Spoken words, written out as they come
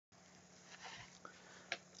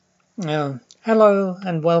Hello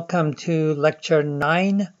and welcome to Lecture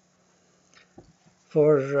 9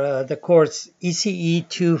 for the course ECE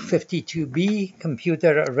 252B,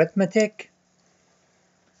 Computer Arithmetic,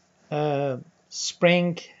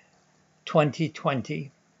 Spring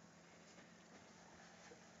 2020.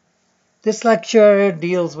 This lecture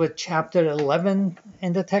deals with Chapter 11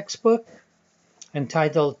 in the textbook,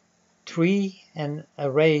 entitled Tree and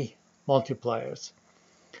Array Multipliers.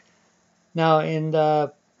 Now, in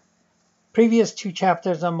the previous two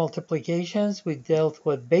chapters on multiplications, we dealt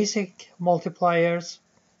with basic multipliers.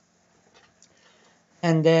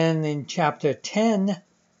 And then in chapter 10,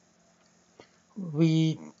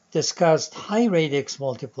 we discussed high radix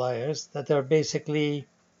multipliers that are basically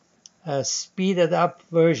speeded up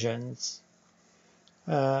versions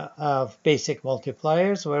of basic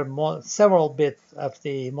multipliers, where several bits of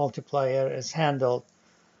the multiplier is handled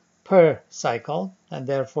per cycle, and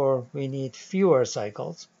therefore we need fewer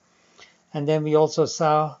cycles. And then we also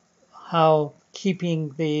saw how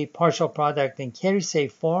keeping the partial product in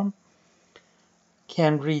carry-safe form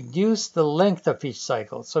can reduce the length of each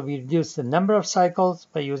cycle. So we reduce the number of cycles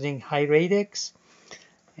by using high radix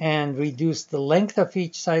and reduce the length of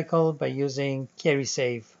each cycle by using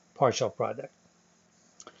carry-safe partial product.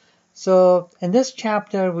 So in this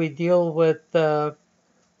chapter, we deal with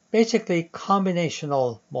basically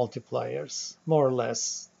combinational multipliers, more or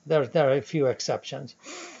less. There are a few exceptions.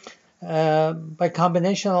 By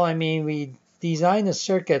combinational, I mean we design a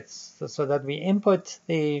circuit so that we input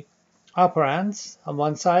the operands on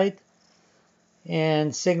one side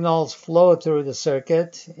and signals flow through the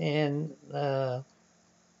circuit, and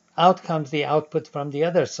out comes the output from the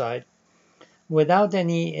other side without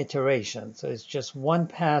any iteration. So it's just one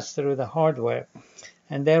pass through the hardware,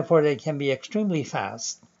 and therefore they can be extremely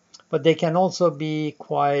fast, but they can also be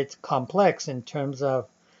quite complex in terms of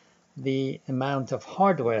the amount of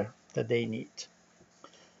hardware that they need.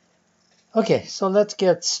 Okay, so let's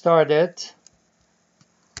get started.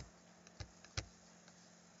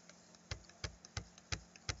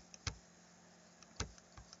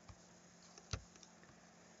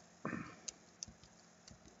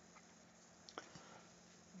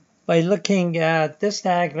 By looking at this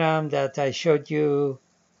diagram that I showed you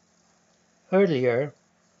earlier,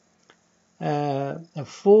 a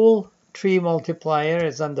full tree multiplier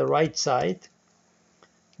is on the right side.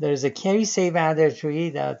 There's a carry-save adder tree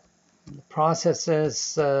that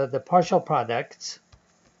processes the partial products,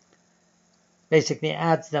 basically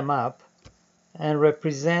adds them up, and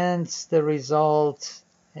represents the result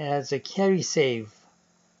as a carry-save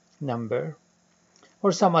number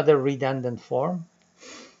or some other redundant form.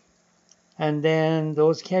 And then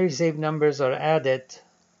those carry-save numbers are added,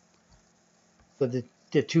 so the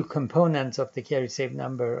two components of the carry-save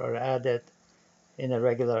number are added in a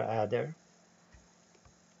regular adder.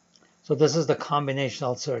 So this is the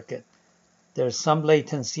combinational circuit. There's some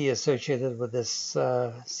latency associated with this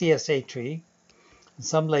CSA tree, and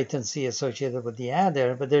some latency associated with the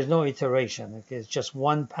adder, but there's no iteration. It's just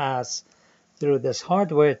one pass through this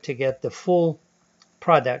hardware to get the full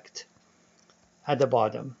product at the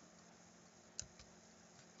bottom.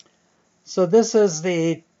 So this is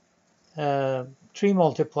the tree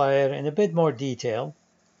multiplier in a bit more detail.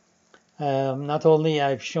 Not only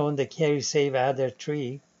I've shown the carry-save adder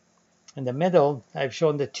tree, in the middle I've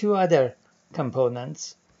shown the two other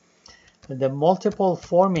components, the multiple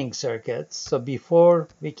forming circuits. So before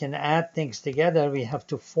we can add things together, we have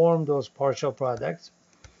to form those partial products.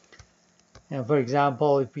 And for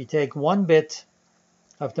example, if we take one bit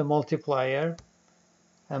of the multiplier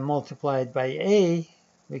and multiply it by A,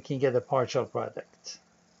 we can get a partial product.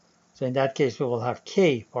 So in that case, we will have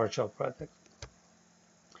K partial product.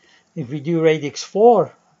 If we do radix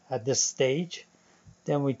 4 at this stage,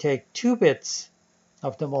 then we take 2 bits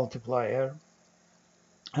of the multiplier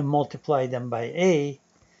and multiply them by A,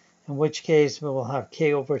 in which case we will have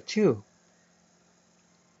K over 2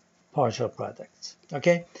 partial products.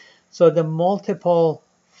 Okay, so the multiple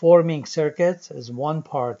forming circuits is one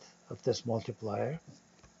part of this multiplier.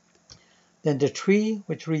 Then the tree,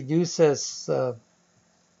 which reduces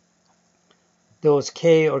those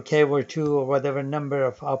K or K over 2 or whatever number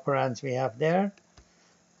of operands we have there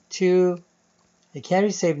to a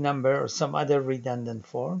carry-save number or some other redundant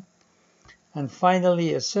form. And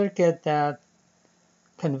finally, a circuit that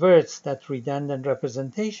converts that redundant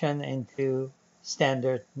representation into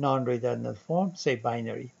standard non-redundant form, say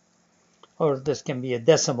binary. Or this can be a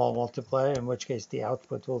decimal multiplier, in which case the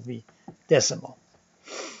output will be decimal.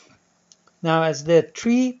 Now, as the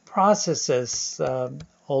tree processes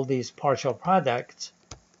all these partial products,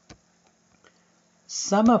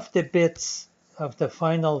 some of the bits of the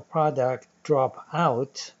final product drop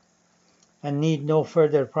out and need no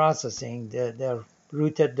further processing. They're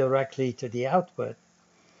routed directly to the output.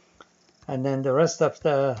 And then the rest of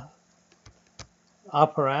the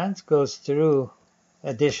operand goes through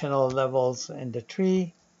additional levels in the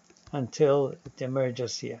tree until it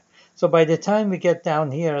emerges here. So by the time we get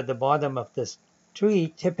down here at the bottom of this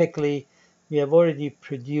tree, typically we have already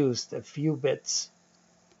produced a few bits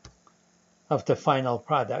of the final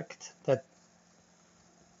product that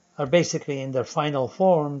are basically in their final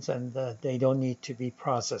forms, and they don't need to be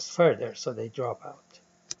processed further, so they drop out.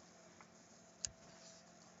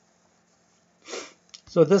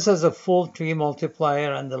 So this is a full tree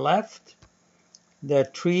multiplier on the left. The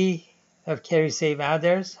tree of carry-save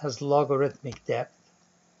adders has logarithmic depth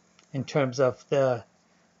in terms of the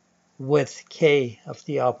width k of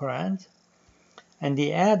the operand. And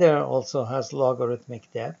the adder also has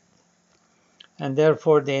logarithmic depth. And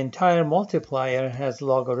therefore, the entire multiplier has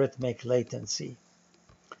logarithmic latency.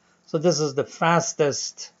 So this is the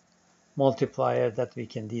fastest multiplier that we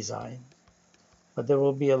can design. But there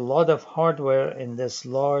will be a lot of hardware in this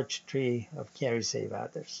large tree of carry-save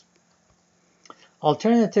adders.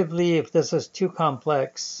 Alternatively, if this is too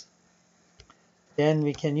complex, then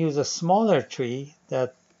we can use a smaller tree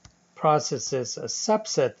that processes a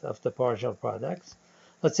subset of the partial products.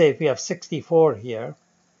 Let's say if we have 64 here,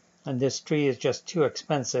 and this tree is just too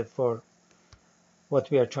expensive for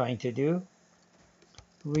what we are trying to do,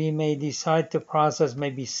 we may decide to process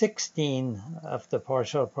maybe 16 of the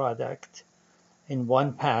partial product in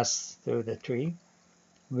one pass through the tree.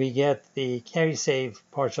 We get the carry-save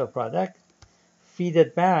partial product, feed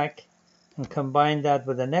it back, and combine that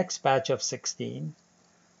with the next batch of 16,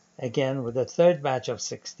 again with the third batch of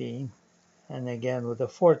 16, and again with the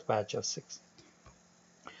fourth batch of 16.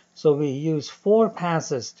 So we use 4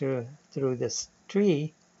 passes through this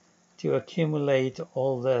tree to accumulate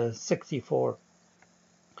all the 64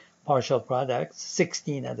 partial products,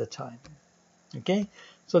 16 at a time. Okay,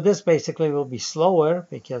 so this basically will be slower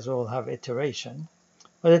because we'll have iteration,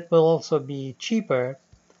 but it will also be cheaper,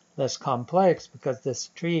 less complex, because this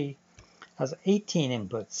tree has 18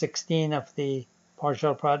 inputs, 16 of the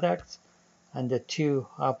partial products, and the 2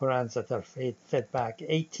 operands that are fed back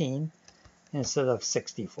 18 instead of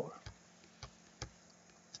 64.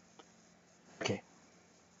 Okay.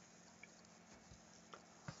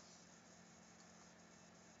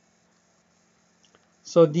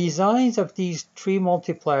 So designs of these tree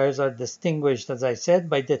multipliers are distinguished, as I said,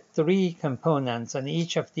 by the 3 components, and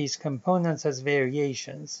each of these components has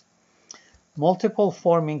variations. Multiple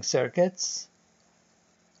forming circuits.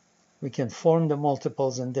 We can form the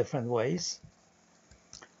multiples in different ways.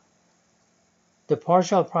 The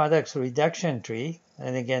partial products reduction tree,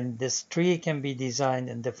 and again, this tree can be designed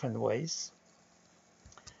in different ways.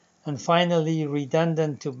 And finally,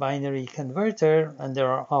 redundant to binary converter, and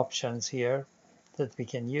there are options here that we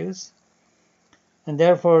can use. And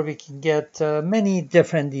therefore, we can get many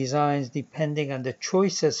different designs depending on the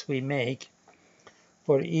choices we make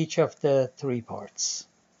for each of the 3 parts.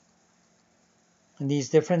 And these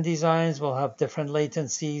different designs will have different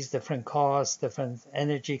latencies, different costs, different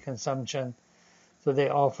energy consumption. So they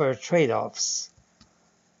offer trade-offs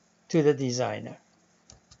to the designer.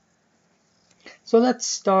 So let's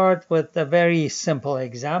start with a very simple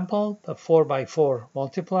example, a 4x4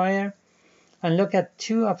 multiplier, and look at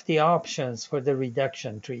 2 of the options for the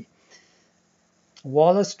reduction tree.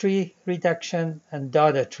 Wallace tree reduction and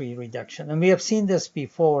dada tree reduction. And we have seen this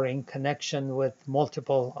before in connection with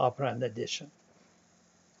multiple operand addition.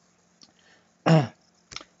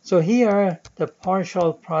 So here, the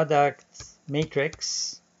partial product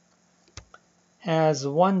matrix has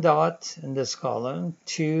 1 dot in this column,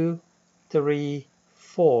 2, 3,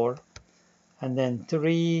 4, and then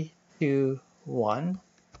 3, 2, 1.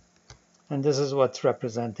 And this is what's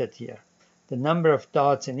represented here. The number of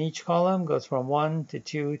dots in each column goes from 1 to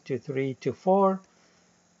 2 to 3 to 4,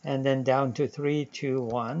 and then down to 3 to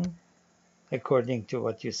 1, according to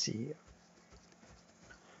what you see here.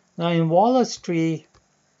 Now in Wallace tree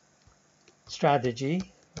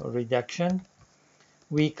strategy or reduction,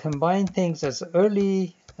 we combine things as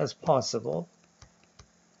early as possible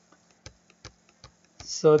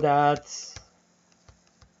so that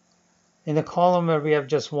in a column where we have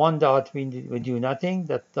just 1 dot, we do nothing.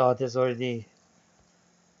 That dot is already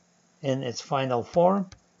in its final form,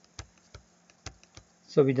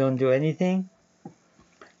 so we don't do anything.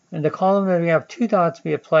 In the column where we have 2 dots,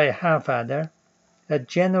 we apply a half adder that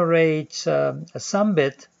generates a sum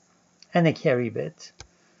bit and a carry bit.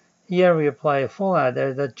 Here we apply a full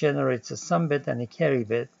adder that generates a sum bit and a carry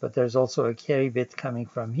bit, but there's also a carry bit coming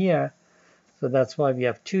from here, so that's why we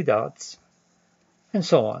have 2 dots, and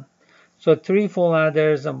so on. So 3 full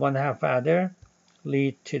adders and 1/2 adder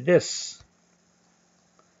lead to this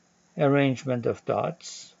arrangement of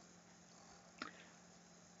dots.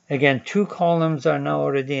 Again, 2 columns are now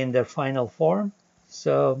already in their final form.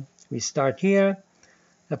 So we start here,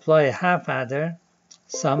 apply a 1/2 adder,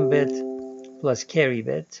 sum bit plus carry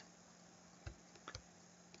bit.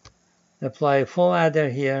 Apply a full adder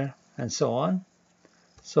here, and so on.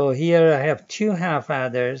 So here I have 2 1/2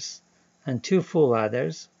 adders and 2 full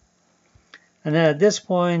adders. And then at this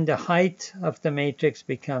point, the height of the matrix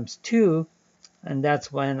becomes 2, and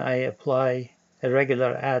that's when I apply a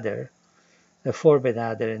regular adder, a 4-bit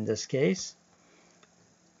adder in this case,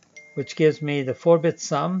 which gives me the 4-bit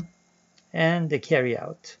sum and the carry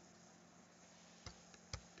out.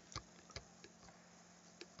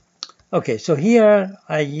 Okay, so here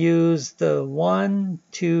I use the 1,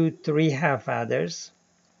 2, 3 1/2 adders,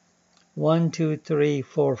 1, 2, 3,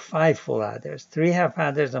 4, 5 full adders, 3 1/2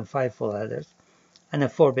 adders and 5 full adders, and a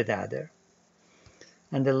 4-bit adder.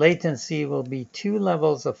 And the latency will be 2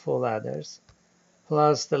 levels of full adders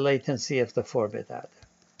plus the latency of the 4-bit adder.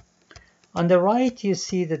 On the right, you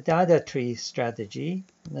see the data tree strategy.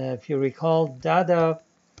 If you recall, data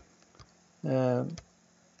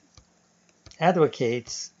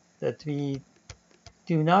advocates that we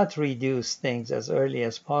do not reduce things as early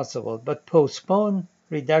as possible, but postpone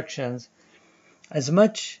reductions as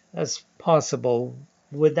much as possible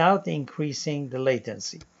without increasing the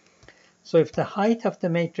latency. So if the height of the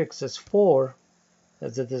matrix is 4,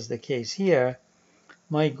 as it is the case here,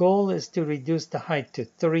 my goal is to reduce the height to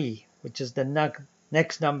 3, which is the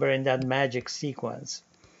next number in that magic sequence.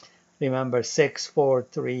 Remember, 6, 4,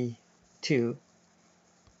 3, 2.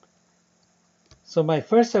 So my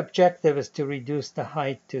first objective is to reduce the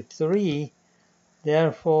height to 3.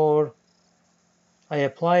 Therefore, I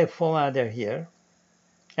apply a full adder here,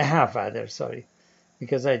 a 1/2 adder, sorry,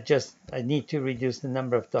 because I need to reduce the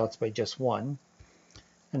number of dots by just 1.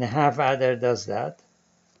 And a 1/2 adder does that.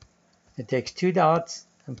 It takes 2 dots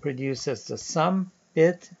and produces the sum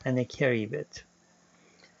bit and a carry bit.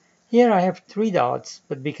 Here I have 3 dots,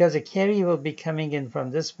 but because a carry will be coming in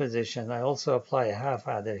from this position, I also apply a 1/2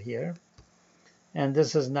 adder here. And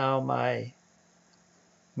this is now my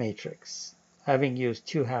matrix, having used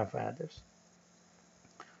 2 1/2 adders.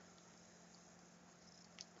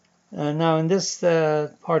 Now in this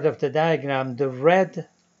part of the diagram, the red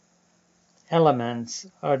elements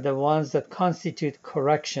are the ones that constitute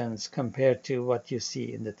corrections compared to what you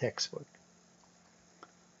see in the textbook.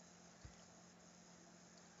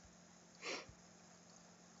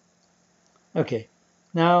 Okay,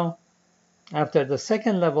 now after the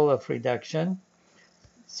second level of reduction,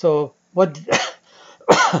 so what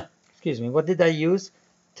excuse me, what did I use?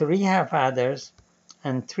 3 1/2 adders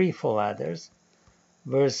and 3 full adders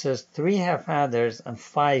versus 3 1/2 adders and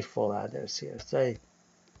 5 full adders here. So I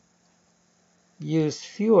used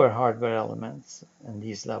fewer hardware elements in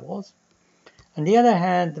these levels. On the other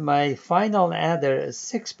hand, my final adder is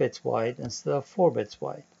 6 bits wide instead of 4 bits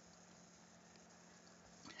wide.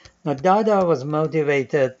 Now, Dada was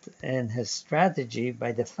motivated in his strategy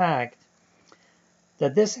by the fact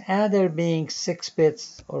that this adder being 6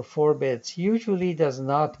 bits or 4 bits usually does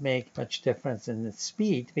not make much difference in its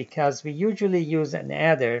speed, because we usually use an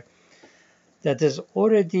adder that is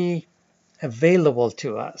already available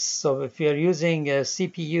to us. So if you're using a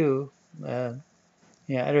CPU,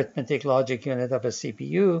 arithmetic logic unit of a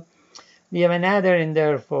CPU, we have an adder in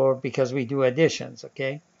there because we do additions,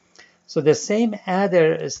 okay? So the same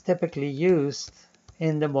adder is typically used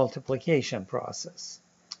in the multiplication process.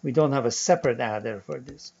 We don't have a separate adder for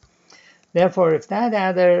this. Therefore, if that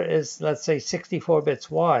adder is, let's say, 64 bits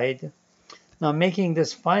wide, now making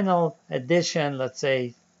this final addition, let's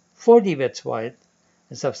say, 40 bits wide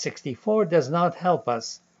instead of 64 does not help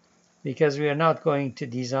us, because we are not going to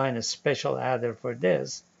design a special adder for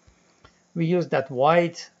this. We use that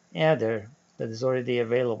wide adder that is already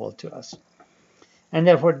available to us. And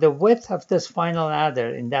therefore, the width of this final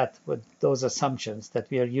adder with those assumptions that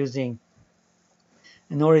we are using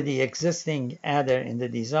an already existing adder in the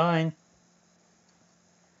design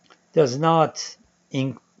does not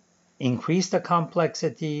increase the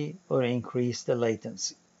complexity or increase the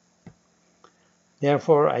latency.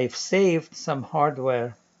 Therefore, I've saved some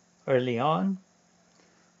hardware early on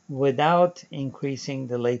without increasing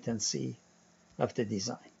the latency of the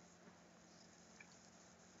design.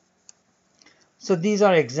 So these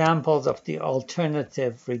are examples of the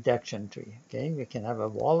alternative reduction tree. Okay, we can have a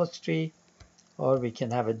Wallace tree or we can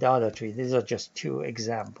have a Dada tree. These are just 2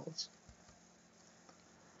 examples.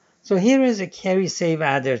 So here is a carry save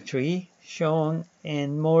adder tree shown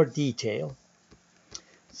in more detail.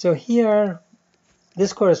 So here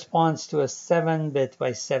This corresponds to a 7-bit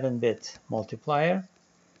by 7-bit multiplier.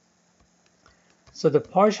 So the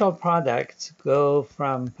partial products go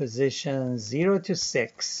from position 0 to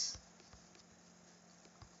 6.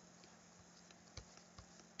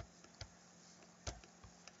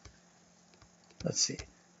 Let's see.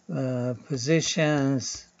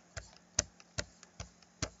 Positions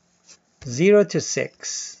 0 to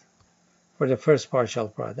 6 for the first partial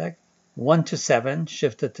product. 1 to 7,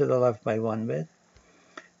 shifted to the left by 1 bit.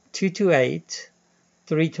 2 to 8,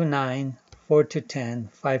 3 to 9, 4 to 10,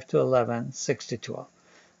 5 to 11, 6 to 12.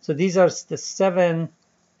 So these are the 7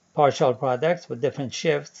 partial products with different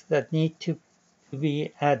shifts that need to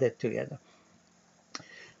be added together.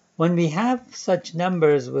 When we have such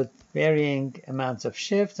numbers with varying amounts of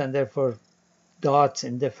shifts and therefore dots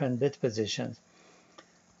in different bit positions,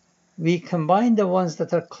 we combine the ones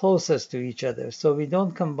that are closest to each other. So we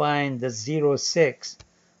don't combine the 0, 6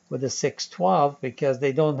 with the 6, 12 because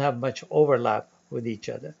they don't have much overlap with each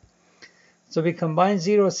other. So we combine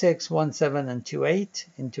 0, 6, 1, 7, and 2, 8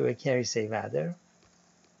 into a carry save adder.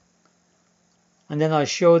 And then I'll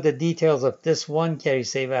show the details of this one carry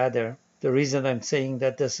save adder. The reason I'm saying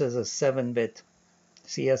that this is a 7-bit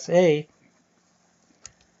CSA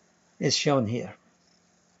is shown here.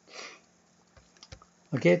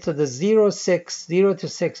 Okay, so the 0 to 6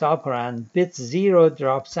 operand, bit 0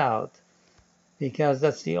 drops out because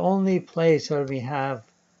that's the only place where we have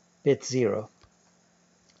bit 0.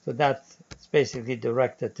 So that's basically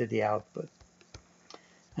directed to the output.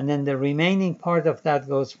 And then the remaining part of that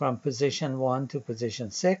goes from position 1 to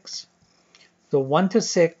position 6. So 1 to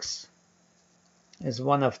 6 is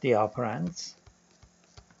one of the operands.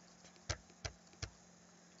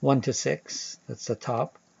 1 to 6, that's the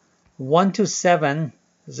top. 1 to 7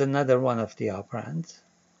 is another one of the operands.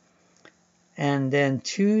 And then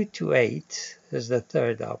 2 to 8 is the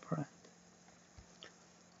third operand.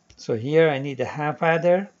 So here I need a half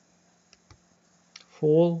adder,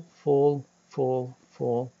 full, full, full,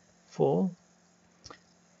 full, full,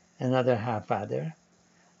 another half adder,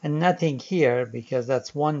 and nothing here because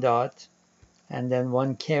that's one dot, and then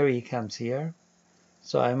one carry comes here,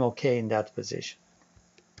 so I'm okay in that position.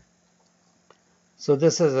 So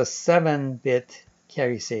this is a 7-bit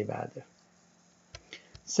carry save adder.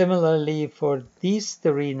 Similarly, for these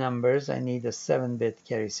 3 numbers, I need a 7-bit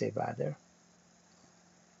carry save adder.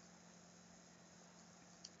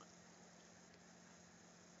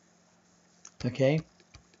 Okay,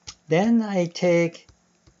 then I take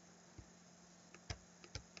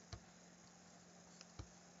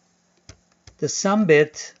the sum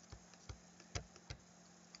bits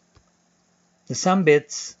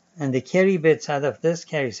and the carry bits out of this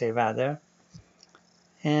carry save adder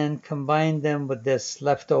and combine them with this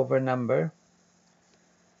leftover number.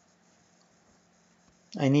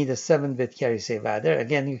 I need a 7-bit carry save adder.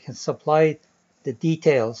 Again, you can supply the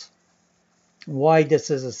details why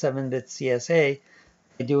this is a 7-bit CSA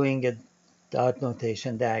by doing a dot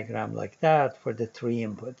notation diagram like that for the 3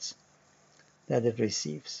 inputs that it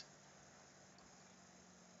receives.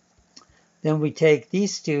 Then we take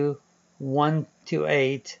these two, 1 to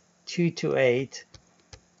 8, 2 to 8,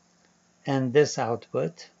 and this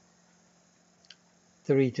output,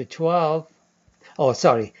 3 to 12. Oh,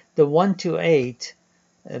 sorry, the 1 to 8,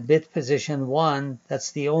 bit position 1,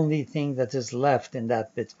 that's the only thing that is left in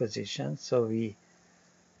that bit position. So we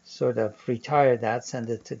sort of retire that, send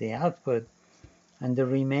it to the output, and the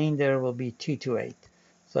remainder will be 2 to 8.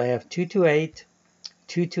 So I have 2 to 8,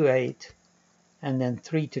 2 to 8, and then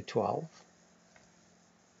 3 to 12.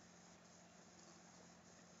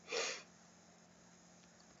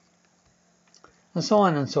 And so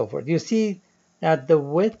on and so forth. You see that the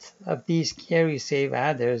width of these carry save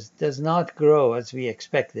adders does not grow as we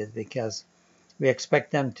expected because we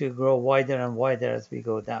expect them to grow wider and wider as we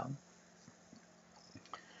go down.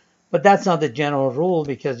 But that's not the general rule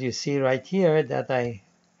because you see right here that I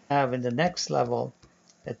have in the next level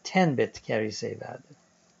a 10-bit carry save adder.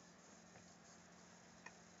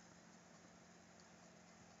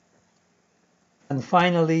 And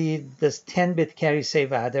finally, this 10-bit carry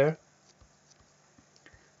save adder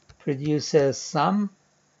produces sum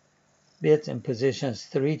bits in positions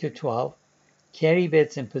 3 to 12, carry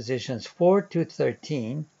bits in positions 4 to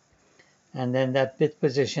 13, and then that bit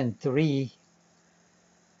position 3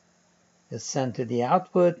 is sent to the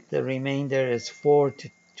output. The remainder is 4 to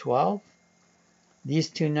 12. These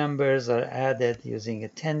two numbers are added using a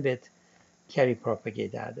 10-bit carry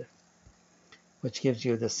propagate adder, which gives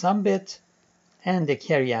you the sum bit and the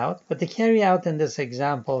carry out. But the carry out in this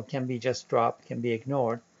example can be just dropped, can be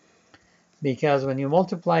ignored, because when you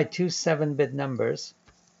multiply two 7-bit numbers,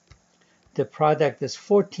 the product is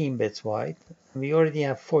 14 bits wide. We already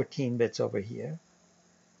have 14 bits over here.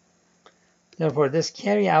 Therefore, this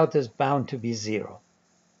carry out is bound to be 0,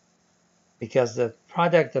 because the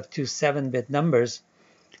product of two 7-bit numbers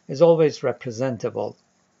is always representable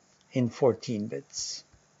in 14 bits.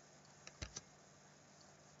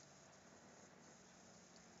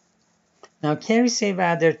 Now, carry save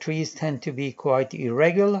adder trees tend to be quite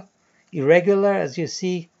irregular, as you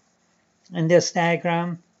see in this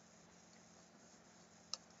diagram.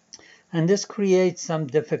 And this creates some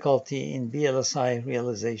difficulty in VLSI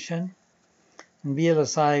realization. In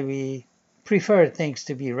VLSI, we prefer things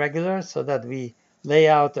to be regular so that we lay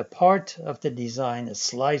out a part of the design, a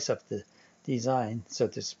slice of the design, so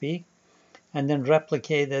to speak, and then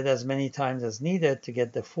replicate it as many times as needed to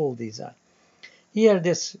get the full design. Here,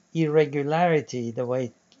 this irregularity, the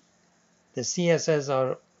way the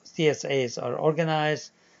CSAs are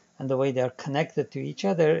organized and the way they're connected to each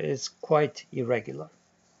other, is quite irregular.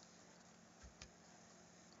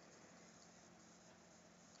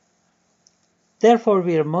 Therefore,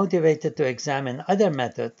 we are motivated to examine other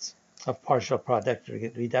methods of partial product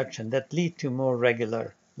reduction that lead to more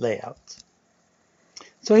regular layouts.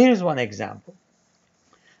 So here's one example.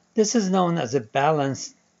 This is known as a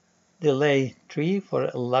balanced delay tree for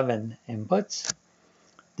 11 inputs.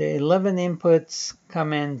 The 11 inputs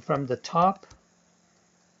come in from the top.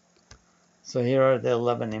 So here are the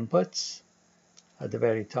 11 inputs at the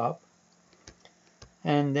very top.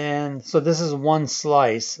 And then, so this is one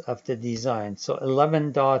slice of the design. So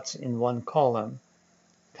 11 dots in one column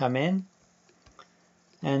come in.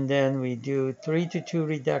 And then we do 3 to 2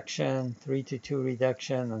 reduction, 3 to 2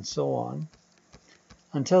 reduction, and so on,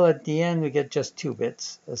 until at the end we get just 2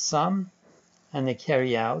 bits, a sum and a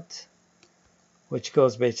carry out, which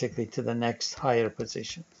goes basically to the next higher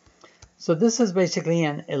position. So this is basically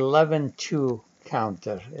an 11-2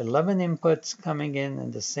 counter. 11 inputs coming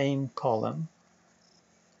in the same column,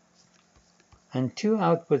 and 2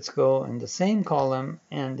 outputs go in the same column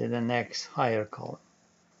and in the next higher column.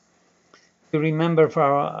 You remember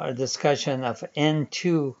from our discussion of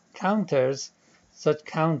N2 counters, such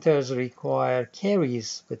counters require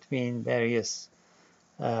carries between various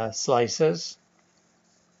slices,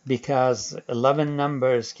 because 11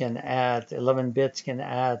 numbers can add, 11 bits can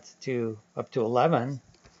add to up to 11,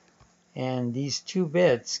 and these 2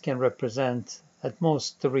 bits can represent at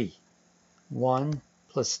most 3. 1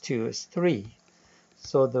 plus 2 is 3.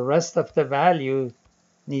 So the rest of the value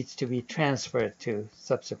needs to be transferred to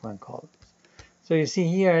subsequent columns. So you see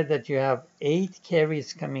here that you have 8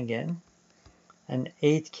 carries coming in and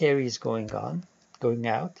 8 carries going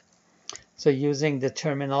out. So using the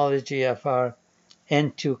terminology of our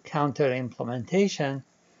N2 counter implementation,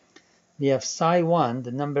 we have psi1,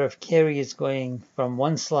 the number of carries going from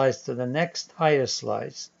one slice to the next higher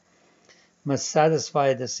slice, must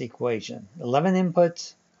satisfy this equation. 11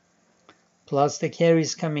 inputs plus the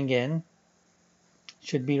carries coming in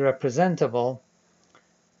should be representable,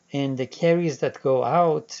 and the carries that go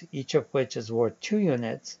out, each of which is worth 2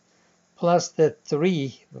 units, plus the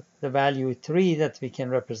 3, the value 3 that we can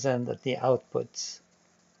represent at the outputs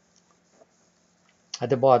at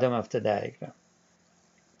the bottom of the diagram.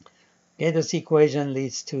 Okay, this equation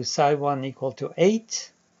leads to psi1 equal to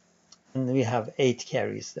 8, and we have 8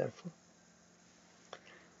 carries therefore.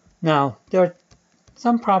 Now, there are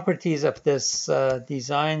some properties of this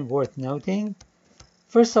design worth noting.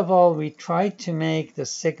 First of all, we try to make the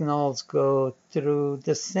signals go through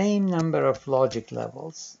the same number of logic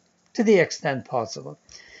levels to the extent possible.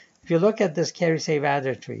 If you look at this carry save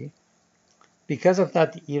adder tree, because of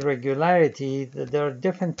that irregularity, there are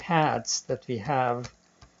different paths that we have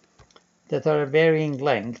that are varying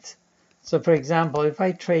length. So for example, if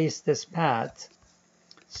I trace this path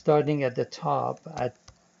starting at the top at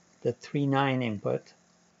the 3-9 input,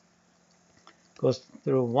 goes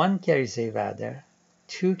through 1 carry save adder,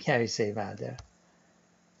 2 carry save adder,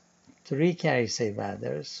 3 carry save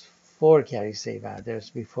adders, 4 carry save adders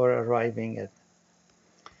before arriving at.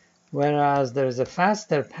 Whereas there is a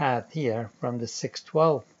faster path here from the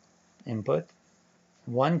 612 input,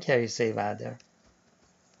 1 carry save adder,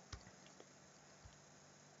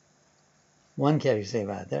 1 carry save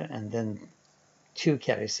adder, and then 2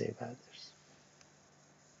 carry save adders.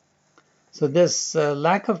 So this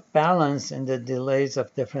lack of balance in the delays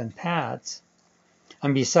of different paths,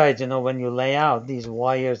 and besides, when you lay out, these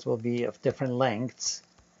wires will be of different lengths,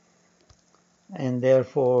 and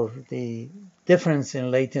therefore the difference in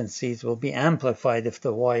latencies will be amplified if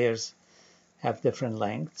the wires have different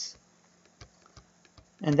lengths.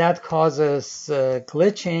 And that causes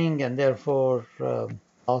glitching and therefore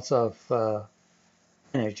loss of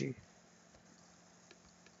energy.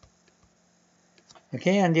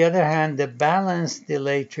 Okay, on the other hand, the balanced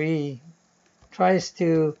delay tree tries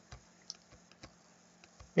to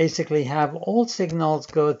basically have all signals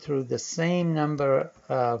go through the same number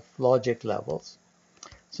of logic levels.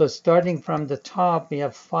 So starting from the top, we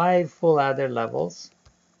have 5 full adder levels.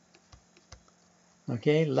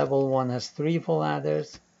 Okay, level 1 has 3 full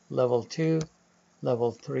adders, level 2,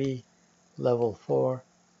 level 3, level 4,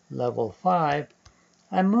 level 5,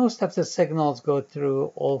 and most of the signals go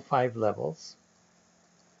through all 5 levels.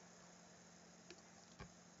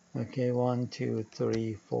 Okay, 1, 2,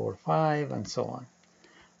 3, 4, 5, and so on.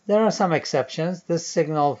 There are some exceptions. This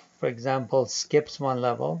signal, for example, skips one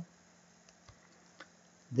level.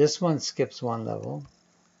 This one skips one level.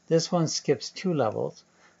 This one skips 2 levels.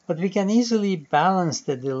 But we can easily balance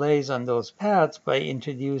the delays on those paths by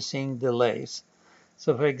introducing delays.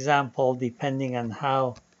 So for example, depending on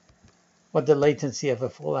what the latency of a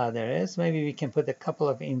full adder is, maybe we can put a couple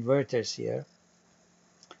of inverters here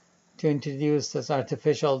to introduce this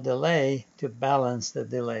artificial delay to balance the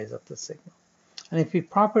delays of the signal. And if we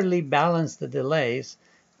properly balance the delays,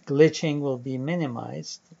 glitching will be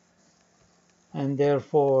minimized, and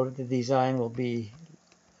therefore the design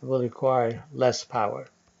will require less power.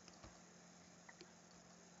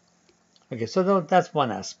 Okay, so that's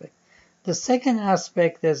one aspect. The second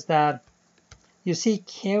aspect is that you see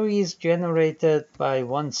carries generated by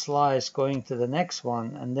one slice going to the next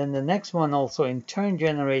one, and then the next one also in turn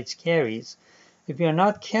generates carries. If you're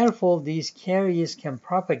not careful, these carries can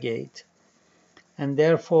propagate and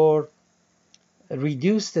therefore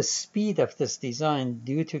reduce the speed of this design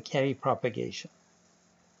due to carry propagation.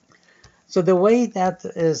 So the way that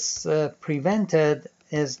is prevented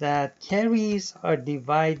is that carries are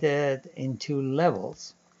divided into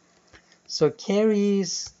levels. So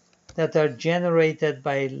carries that are generated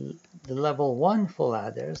by the level 1 full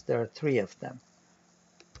adders, there are 3 of them.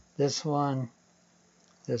 This one,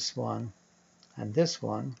 and this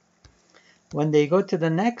one. When they go to the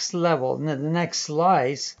next level, the next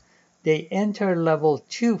slice, they enter level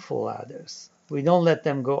 2 full adders. We don't let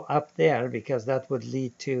them go up there because that would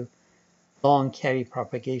lead to long carry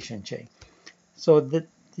propagation chain. So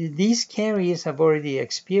these carries have already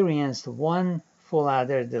experienced one full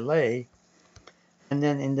adder delay, and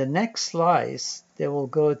then in the next slice, they will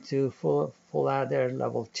go to full adder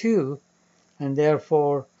level 2, and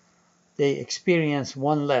therefore they experience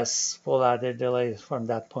one less full adder delay from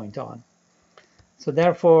that point on. So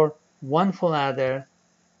therefore, one full adder,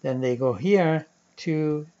 then they go here,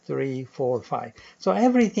 2, 3, 4, 5. So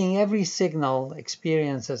every signal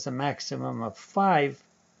experiences a maximum of 5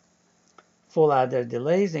 full adder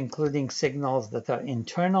delays, including signals that are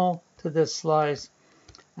internal to this slice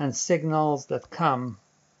and signals that come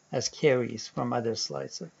as carries from other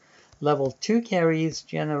slices. Level 2 carries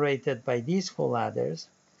generated by these full adders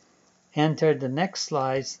enter the next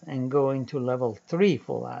slice and go into level 3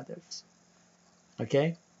 full adders.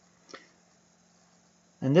 Okay?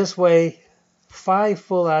 And this way, 5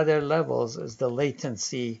 full adder levels is the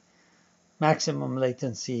latency, maximum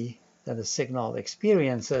latency that a signal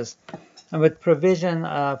experiences. And with provision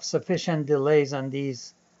of sufficient delays on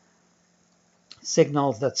these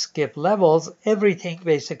signals that skip levels, everything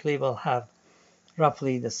basically will have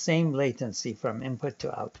roughly the same latency from input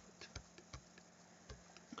to output.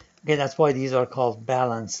 Okay, that's why these are called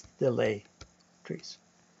balanced delay trees.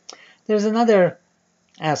 There's another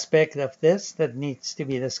aspect of this that needs to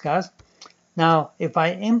be discussed. Now, if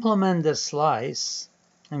I implement this slice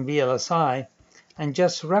in VLSI and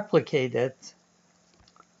just replicate it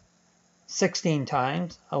 16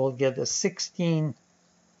 times, I will get a 16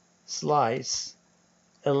 slice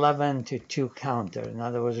 11 to 2 counter. In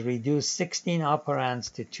other words, reduce 16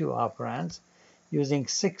 operands to 2 operands using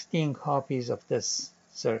 16 copies of this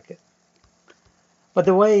circuit. But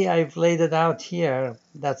the way I've laid it out here,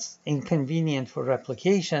 that's inconvenient for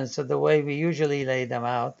replication. So the way we usually lay them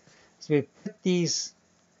out is we put these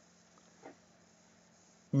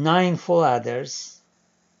 9 full adders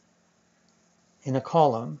in a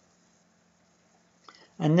column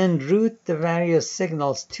and then route the various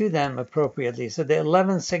signals to them appropriately. So the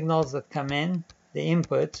 11 signals that come in, the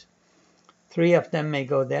input, 3 of them may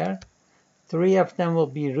go there. 3 of them will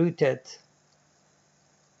be routed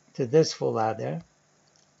to this full adder.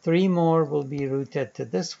 3 more will be routed to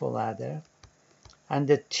this full adder. And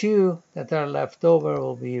the 2 that are left over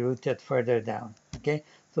will be routed further down. Okay,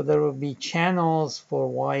 so there will be channels for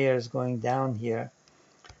wires going down here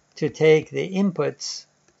to take the inputs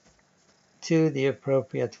to the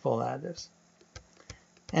appropriate full adders.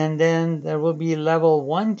 And then there will be level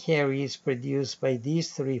 1 carries produced by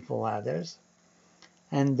these 3 full adders.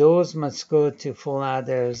 And those must go to full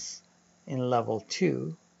adders in level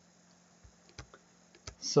 2.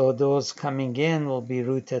 So those coming in will be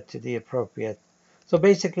routed to the appropriate. So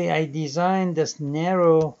basically I designed this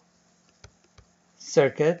narrow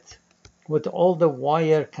circuit with all the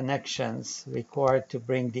wire connections required to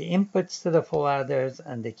bring the inputs to the full adders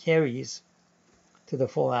and the carries to the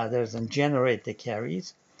full adders and generate the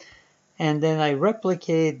carries. And then I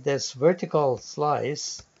replicate this vertical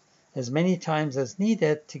slice as many times as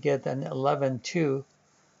needed to get an 11-2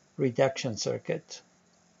 reduction circuit.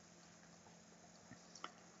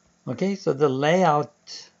 Okay, so the layout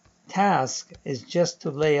task is just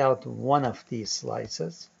to lay out one of these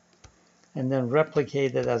slices and then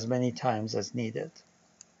replicate it as many times as needed.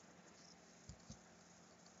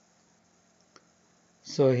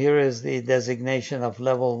 So here is the designation of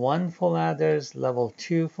level 1 full adders, level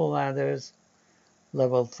 2 full adders,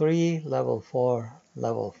 level 3, level 4,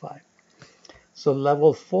 level 5. So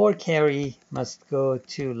level 4 carry must go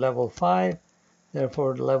to level 5.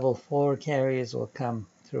 Therefore, level 4 carries will come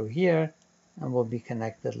through here and will be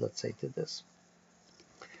connected, let's say, to this.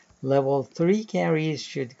 Level 3 carries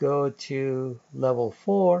should go to level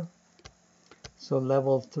 4. So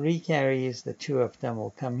level 3 carries, the two of them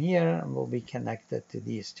will come here and will be connected to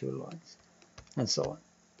these two lines, and so on.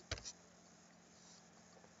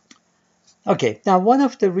 Okay, now one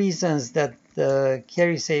of the reasons that the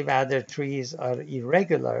carry-save adder trees are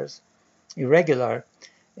irregular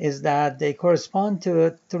is that they correspond to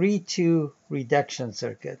a 3-2 reduction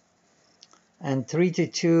circuit. And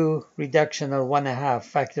 3-2 reduction or 1.5,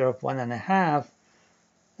 factor of 1.5,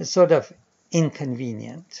 is sort of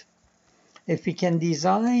inconvenient. If we can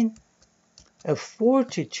design a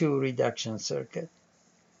 4-2 reduction circuit,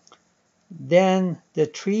 then the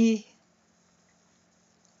tree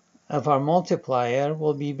of our multiplier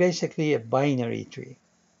will be basically a binary tree,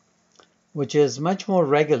 which is much more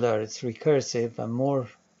regular, it's recursive, and more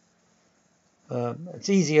it's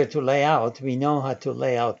easier to lay out. We know how to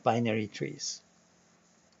lay out binary trees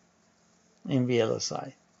in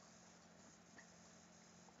VLSI.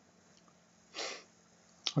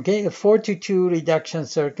 Okay, a 4-2 reduction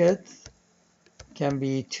circuit can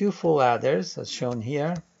be two full adders, as shown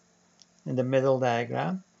here in the middle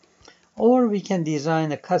diagram, or we can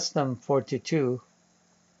design a custom 4-2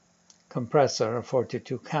 compressor or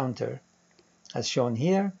 4-2 counter, as shown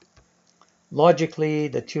here. Logically,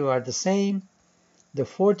 the two are the same. The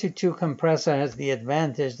 4-2 compressor has the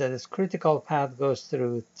advantage that its critical path goes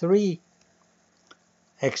through 3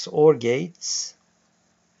 XOR gates,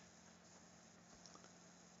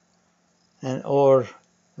 or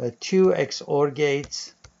 2 XOR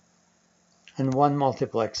gates and 1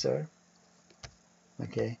 multiplexer.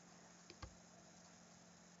 Okay.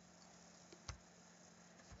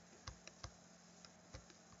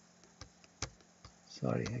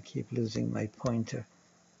 Sorry, I keep losing my pointer.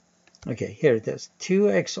 Okay, here it is. 2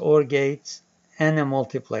 XOR gates and a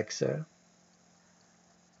multiplexer.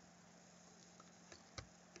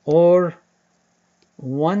 Or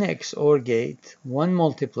 1 XOR gate, 1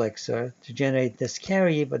 multiplexer to generate this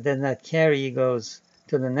carry, but then that carry goes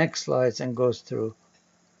to the next slice and goes through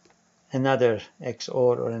another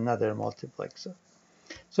XOR or another multiplexer.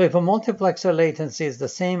 So if a multiplexer latency is the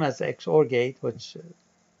same as XOR gate, which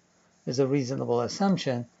is a reasonable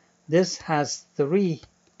assumption, this has 3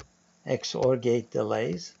 XOR gate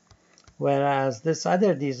delays, whereas this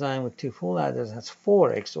other design with 2 full adders has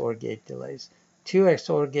 4 XOR gate delays. 2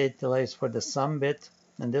 XOR gate delays for the sum bit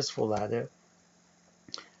and this full adder,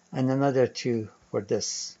 and another 2 for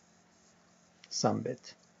this sum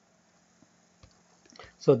bit.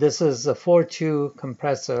 So this is a 4-2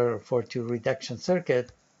 compressor, 4-2 reduction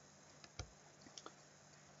circuit,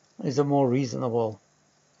 is a more reasonable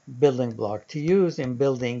building block to use in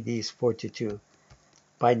building these 4-2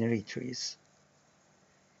 binary trees.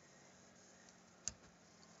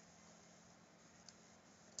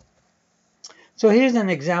 So here's an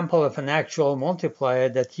example of an actual multiplier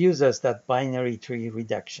that uses that binary tree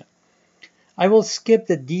reduction. I will skip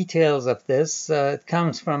the details of this. It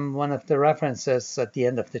comes from one of the references at the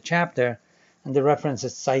end of the chapter, and the reference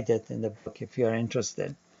is cited in the book if you're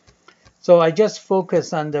interested. So I just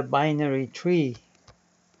focus on the binary tree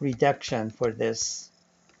reduction for this.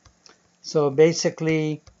 So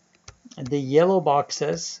basically, the yellow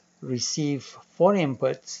boxes receive 4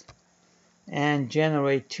 inputs and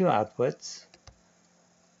generate 2 outputs.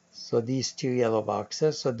 So these 2 yellow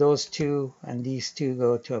boxes, so those 2 and these 2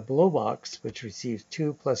 go to a blue box, which receives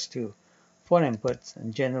 2 plus 2, 4 inputs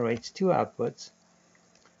and generates 2 outputs.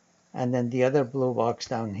 And then the other blue box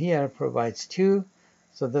down here provides 2.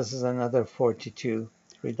 So this is another 4-2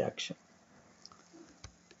 reduction.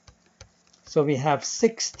 So we have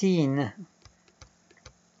 16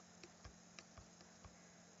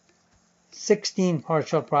 16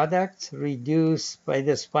 partial products reduced by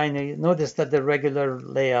this binary. Notice that the regular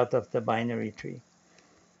layout of the binary tree.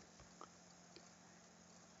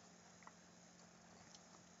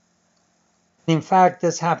 In fact,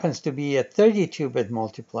 this happens to be a 32-bit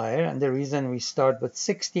multiplier, and the reason we start with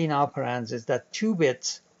 16 operands is that 2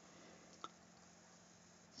 bits,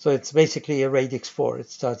 so it's basically a radix 4. It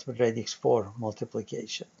starts with radix 4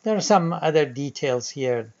 multiplication. There are some other details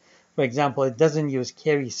here. For example, it doesn't use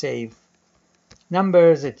carry save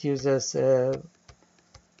numbers. It uses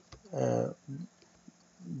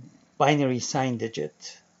binary sign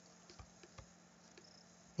digit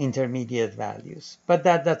intermediate values, but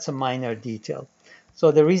that's a minor detail.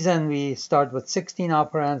 So the reason we start with 16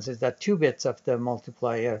 operands is that 2 bits of the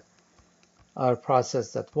multiplier are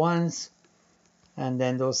processed at once, and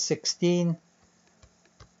then those 16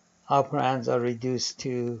 operands are reduced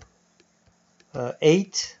to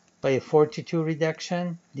 8 by a 4 to 2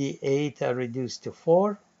 reduction. The 8 are reduced to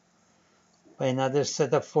 4 by another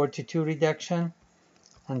set of 4 to 2 reduction,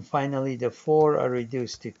 and finally the 4 are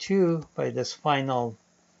reduced to 2 by this final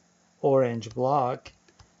orange block,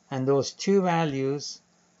 and those 2 values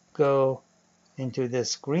go into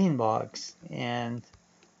this green box and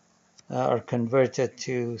are converted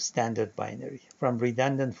to standard binary, from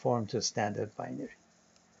redundant form to standard binary.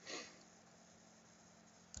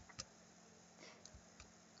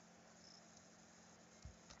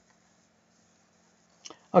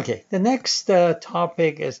 Okay, the next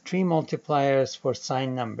topic is tree multipliers for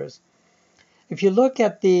signed numbers. If you look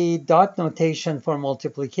at the dot notation for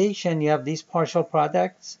multiplication, you have these partial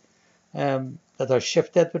products that are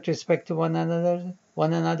shifted with respect to one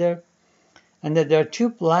another. And then there are 2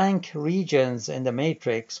 blank regions in the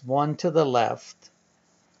matrix, one to the left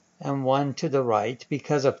and one to the right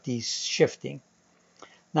because of these shifting.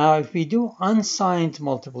 Now, if we do unsigned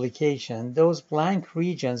multiplication, those blank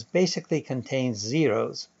regions basically contain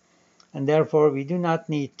zeros, and therefore we do not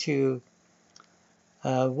need to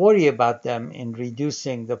worry about them in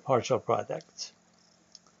reducing the partial products.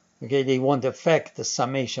 Okay, they won't affect the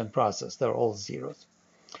summation process. They're all zeros.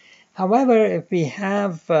 However, if we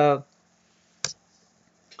have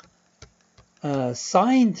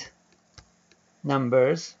signed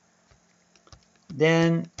numbers,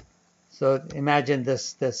 then, so imagine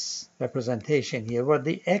this representation here, where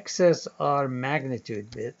the x's are magnitude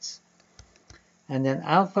bits, and then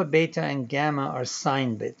alpha, beta, and gamma are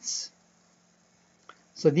sign bits.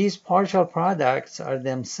 So these partial products are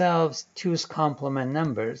themselves 2's complement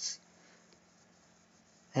numbers.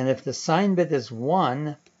 And if the sign bit is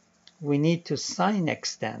 1, we need to sign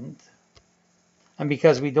extend. And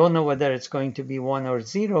because we don't know whether it's going to be 1 or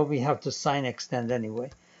 0, we have to sign extend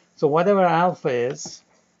anyway. So whatever alpha is,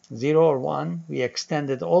 0 or 1, we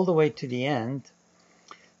extend it all the way to the end,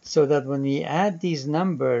 so that when we add these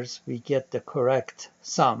numbers, we get the correct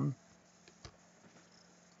sum.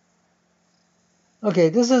 Okay,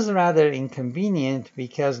 this is rather inconvenient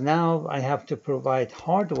because now I have to provide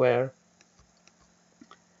hardware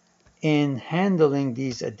in handling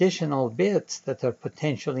these additional bits that are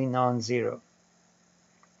potentially non-zero.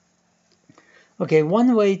 Okay,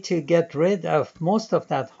 one way to get rid of most of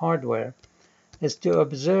that hardware is to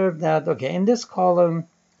observe that, okay, in this column,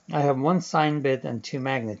 I have 1 sign bit and 2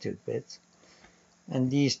 magnitude bits.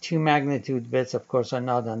 And these 2 magnitude bits, of course, are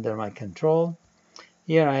not under my control.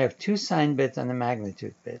 Here I have 2 sign bits and a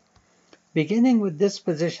magnitude bit. Beginning with this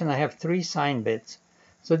position, I have 3 sign bits.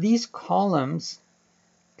 So these columns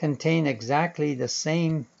contain exactly the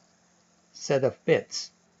same set of bits.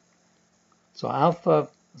 So alpha,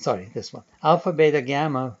 beta,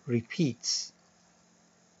 gamma repeats.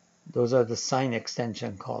 Those are the sign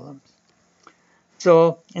extension columns.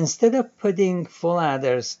 So instead of putting full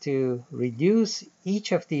adders to reduce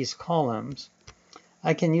each of these columns,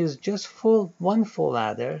 I can use just one full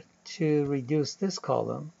adder to reduce this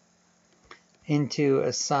column into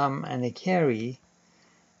a sum and a carry,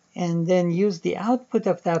 and then use the output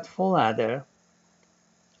of that full adder.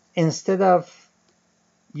 Instead of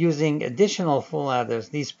using additional full adders,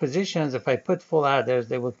 these positions, if I put full adders,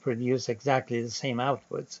 they would produce exactly the same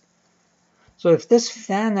outputs. So if this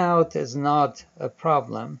fan out is not a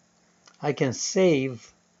problem, I can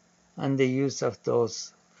save on the use of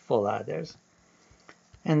those full adders.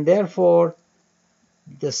 And therefore,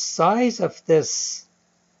 the size of this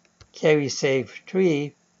carry save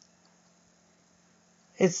tree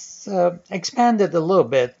is expanded a little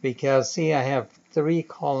bit because, see, I have 3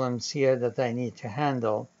 columns here that I need to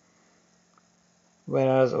handle.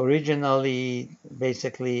 Whereas originally,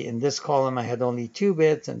 basically, in this column I had only 2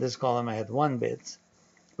 bits, and this column I had 1 bit.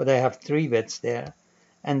 But I have 3 bits there,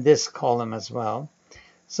 and this column as well.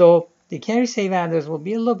 So the carry save adders will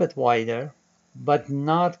be a little bit wider, but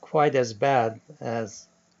not quite as bad as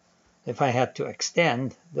if I had to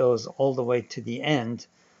extend those all the way to the end.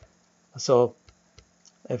 So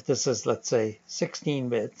if this is, let's say, 16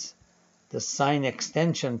 bits, the sign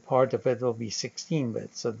extension part of it will be 16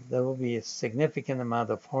 bits. So there will be a significant amount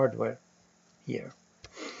of hardware here.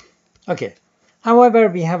 Okay. However,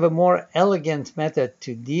 we have a more elegant method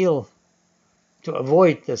to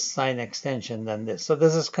avoid this sign extension than this. So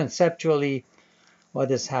this is conceptually what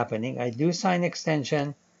is happening. I do sign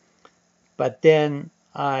extension, but then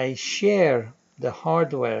I share the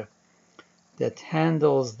hardware that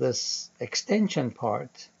handles this extension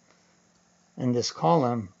part in this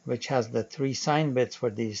column, which has the 3 sign bits for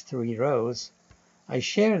these 3 rows. I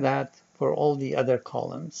share that for all the other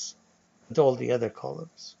columns.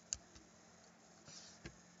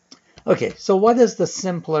 Okay, so what is the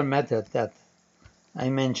simpler method that I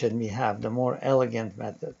mentioned we have, the more elegant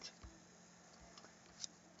method?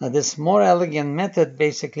 Now, this more elegant method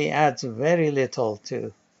basically adds very little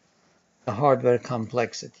to the hardware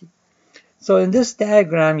complexity. So in this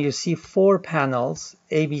diagram, you see 4 panels,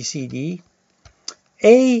 A, B, C, D.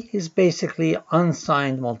 A is basically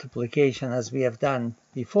unsigned multiplication, as we have done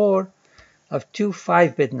before, of 2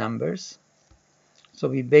 5-bit numbers. So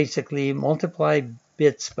we basically multiply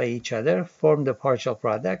bits by each other, form the partial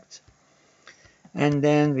product, and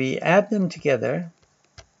then we add them together,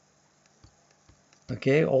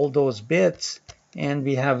 okay, all those bits, and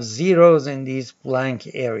we have zeros in these blank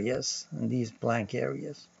areas,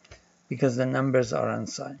 because the numbers are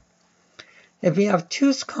unsigned. If we have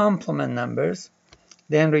 2's complement numbers,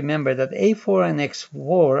 then remember that A4 and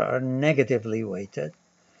X4 are negatively weighted.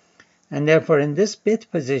 And therefore, in this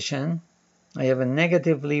bit position, I have a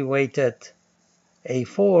negatively weighted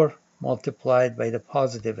A4 multiplied by the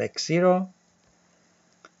positive X0,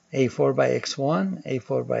 A4 by X1,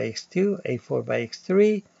 A4 by X2, A4 by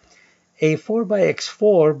X3, A4 by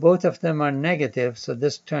X4, both of them are negative, so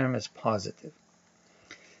this term is positive.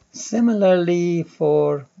 Similarly,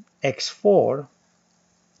 for X4,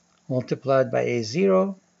 multiplied by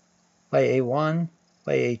A0, by A1,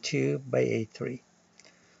 by A2, by A3.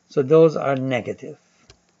 So those are negative.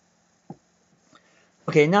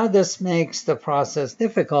 Okay, now this makes the process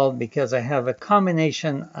difficult because I have a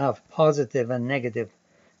combination of positive and negative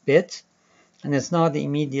bits, and it's not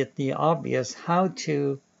immediately obvious how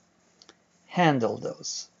to handle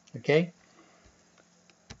those. Okay?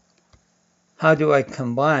 How do I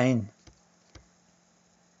combine?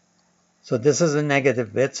 So this is a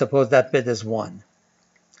negative bit. Suppose that bit is 1.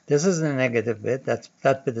 This is a negative bit.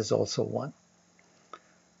 That bit is also 1.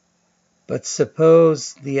 But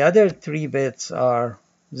suppose the other 3 bits are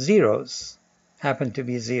zeros, happen to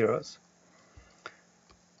be zeros.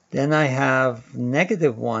 Then I have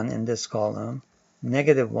negative 1 in this column,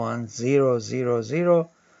 negative 1, 0, 0, 0.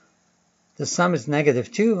 The sum is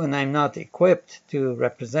negative 2, and I'm not equipped to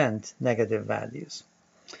represent negative values.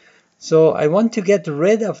 So I want to get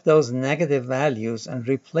rid of those negative values and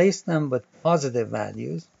replace them with positive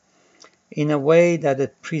values in a way that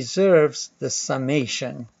it preserves the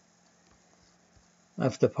summation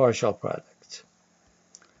of the partial product.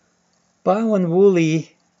 Bao and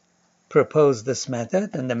Woolley proposed this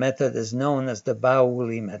method, and the method is known as the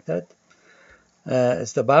Bao-Woolley method.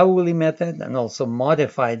 It's the Bao-Woolley method and also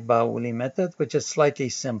modified Bao-Woolley method, which is slightly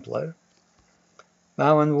simpler.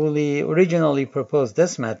 Bao and Woolley originally proposed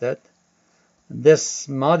this method. This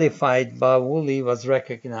modified Bao-Woolley was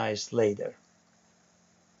recognized later,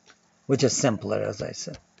 which is simpler, as I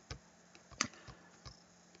said.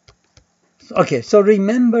 Okay, so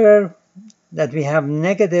remember that we have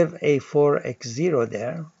negative A4 X0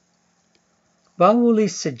 there. Bao-Woolley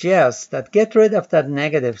suggests that get rid of that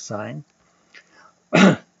negative sign,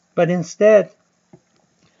 but instead,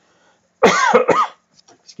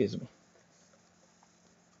 excuse me,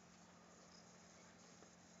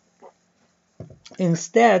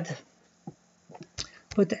 instead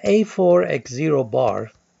put A4 X0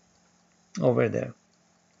 bar over there.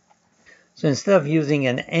 So instead of using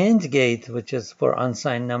an AND gate, which is for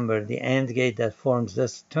unsigned number, the AND gate that forms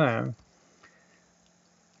this term,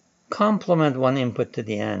 complement one input to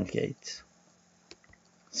the AND gate.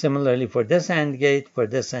 Similarly for this AND gate, for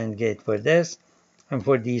this AND gate, for this, and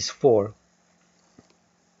for these 4.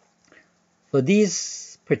 For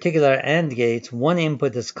these particular AND gates, one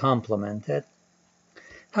input is complemented.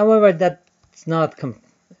 However, that's not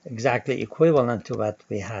exactly equivalent to what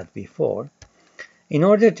we had before. In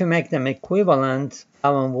order to make them equivalent,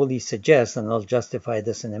 Bao and Woolley suggests, and I'll justify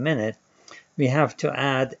this in a minute, we have to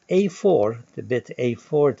add A4, the bit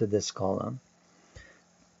A4 to this column,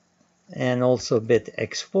 and also bit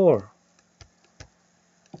X4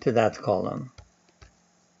 to that column,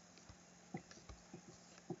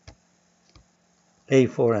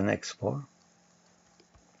 A4 and X4.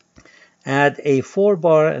 Add A4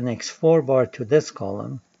 bar and X4 bar to this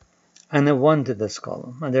column, and a 1 to this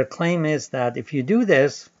column. And their claim is that if you do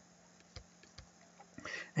this,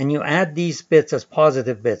 and you add these bits as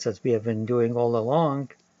positive bits, as we have been doing all along,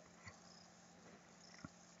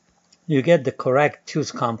 you get the correct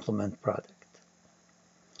two's complement product.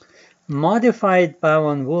 Modified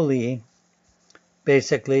Bowen-Woolley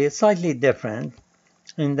basically is slightly different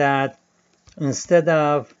in that instead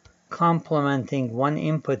of complementing one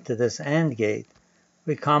input to this AND gate,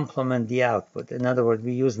 we complement the output. In other words,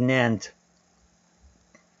 we use NAND.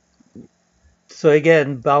 So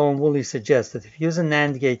again, Bowen-Woolley suggests that if you use a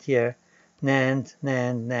NAND gate here, NAND,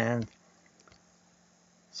 NAND, NAND.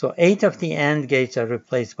 So 8 of the AND gates are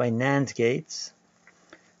replaced by NAND gates.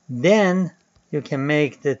 Then you can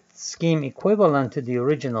make the scheme equivalent to the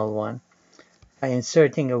original one by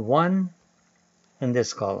inserting a 1 in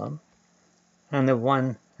this column and a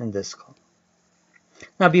 1 in this column.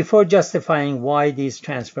 Now, before justifying why these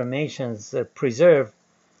transformations preserve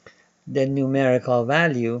the numerical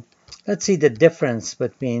value, let's see the difference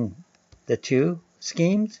between the two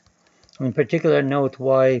schemes. In particular, note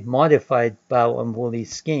why modified Bowen-Woolley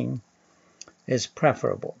scheme is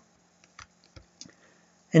preferable.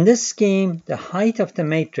 In this scheme, the height of the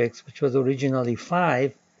matrix, which was originally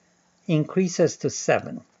 5, increases to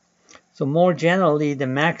 7. So more generally, the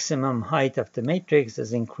maximum height of the matrix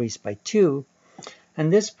is increased by 2,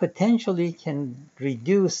 and this potentially can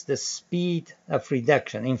reduce the speed of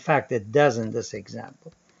reduction. In fact, it does in this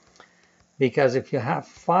example. Because if you have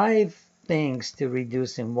 5 things to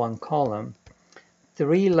reduce in one column,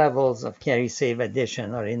 3 levels of carry-save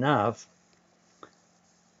addition are enough.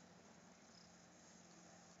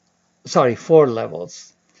 Sorry, 4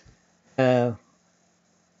 levels,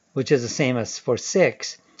 which is the same as for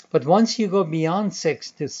 6. But once you go beyond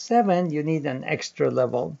 6 to 7, you need an extra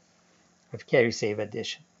level of carry-save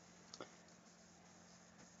addition.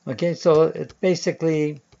 Okay, so it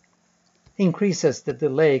basically increases the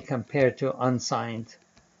delay compared to unsigned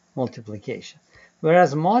multiplication.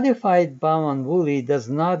 Whereas modified Bowen-Woolley does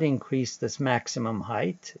not increase this maximum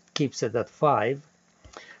height, it keeps it at 5.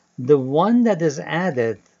 The one that is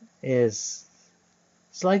added is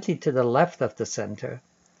slightly to the left of the center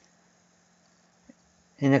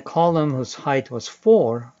in a column whose height was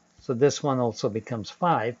 4, so this one also becomes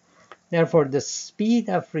 5. Therefore, the speed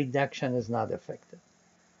of reduction is not affected.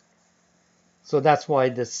 So that's why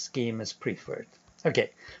this scheme is preferred.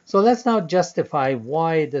 Okay, so let's now justify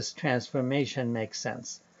why this transformation makes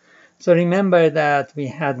sense. So remember that we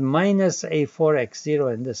had minus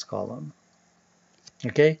A4x0 in this column.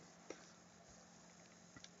 Okay?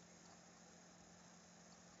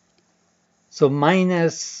 So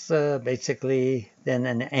minus basically then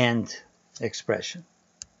an AND expression.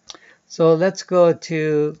 So let's go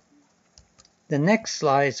to the next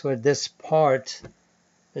slides where this part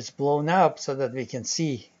is blown up so that we can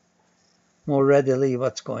see more readily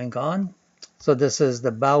what's going on. So this is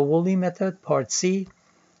the Bowen-Woolley method, part C,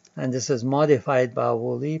 and this is modified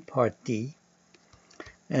Bowen-Woolley, part D.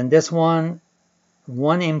 And this one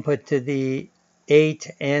input to the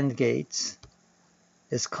 8 AND gates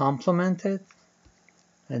is complemented.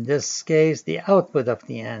 In this case, the output of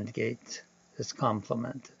the AND gate is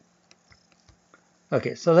complemented.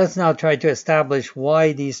 Okay, so let's now try to establish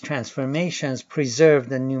why these transformations preserve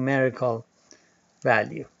the numerical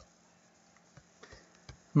value.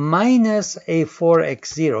 Minus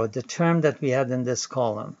A4x0, the term that we had in this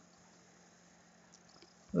column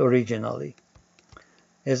originally,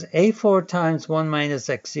 is A4 times 1 minus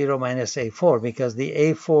x0 minus A4, because the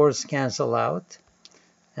A4s cancel out,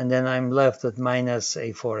 and then I'm left with minus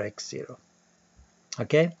A4x0.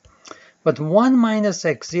 Okay? But 1 minus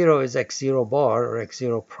x0 is x0 bar or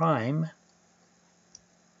x0 prime,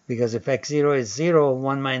 because if x0 is 0,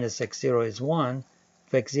 1 minus x0 is 1.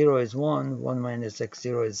 If x0 is 1, 1 minus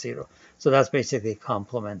x0 is 0. So that's basically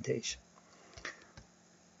complementation.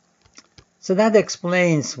 So that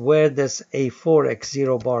explains where this A4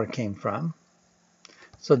 x0 bar came from.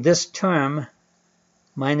 So this term,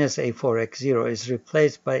 minus A4 x0, is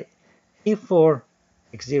replaced by A4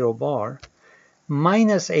 x0 bar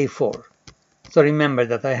minus A4. So remember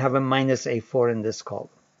that I have a minus A4 in this column.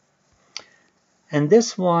 And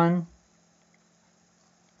this one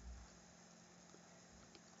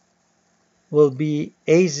will be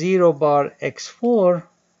A0 bar x4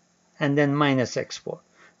 and then minus x4.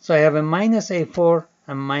 So I have a minus A4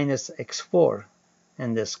 and minus x4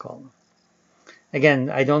 in this column. Again,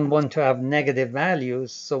 I don't want to have negative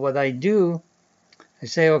values, so what I do, I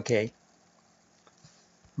say, okay,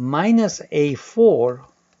 minus A4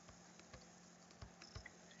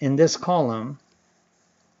 in this column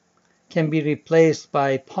can be replaced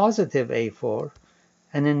by positive A4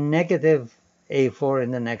 and a negative A4 in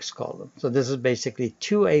the next column. So this is basically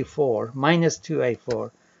 2A4 minus 2A4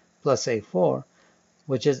 plus A4,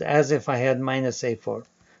 which is as if I had minus A4.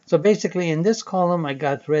 So basically in this column, I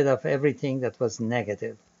got rid of everything that was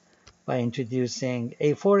negative by introducing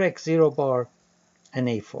A4x0 bar and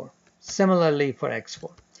A4. Similarly for x4.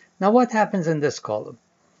 Now what happens in this column?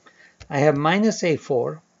 I have minus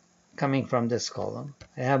A4 coming from this column.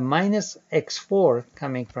 I have minus x4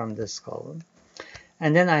 coming from this column.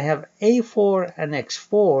 And then I have A4 and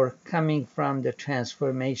x4 coming from the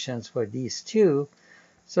transformations for these two.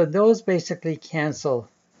 So those basically cancel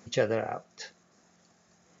each other out.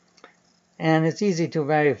 And it's easy to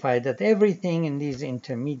verify that everything in these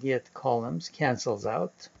intermediate columns cancels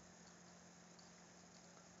out.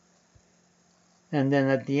 And then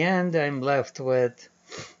at the end, I'm left with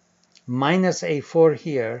minus A4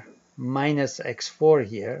 here, minus x4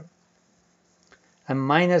 here. And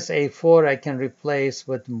minus A4 I can replace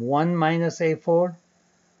with 1 minus A4,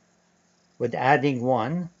 with adding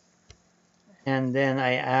 1. And then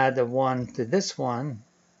I add a 1 to this one.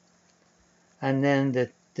 And then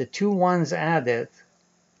the two ones added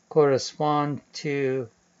correspond to,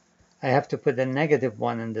 I have to put a negative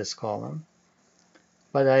 1 in this column.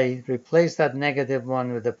 But I replace that negative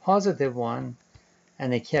 1 with a positive 1,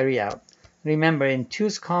 and they carry out. Remember, in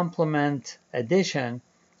 2's complement addition,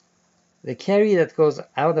 the carry that goes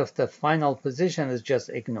out of the final position is just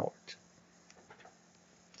ignored.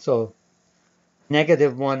 So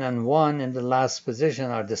negative 1 and 1 in the last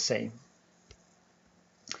position are the same.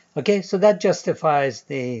 Okay, so that justifies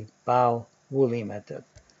the Bao-Woolley method.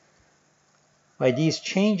 By these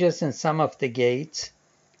changes in some of the gates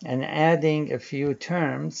and adding a few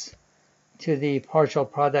terms to the partial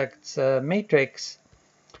products matrix,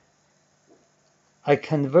 I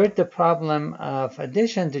convert the problem of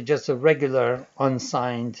addition to just a regular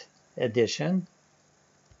unsigned addition,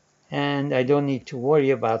 and I don't need to worry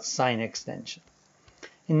about sign extension.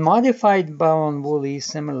 In modified Bao-Woolley,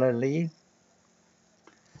 similarly,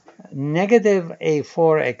 negative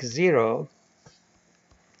A4x0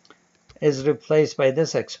 is replaced by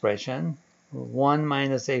this expression, 1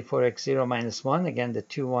 minus A4x0 minus 1. Again, the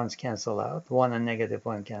two ones cancel out. 1 and negative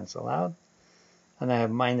 1 cancel out. And I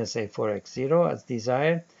have minus A4x0 as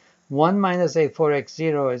desired. 1 minus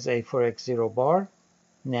A4x0 is A4x0 bar,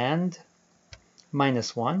 NAND,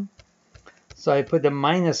 minus 1. So I put a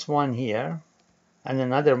minus 1 here, and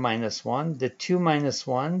another minus 1. The two minus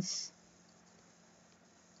 1s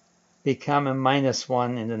become a minus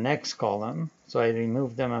 1 in the next column. So I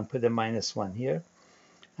remove them and put a minus 1 here.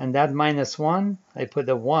 And that minus 1, I put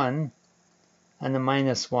a 1 and a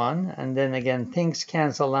minus 1. And then again, things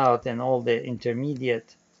cancel out in all the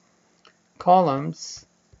intermediate columns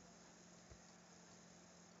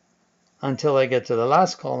until I get to the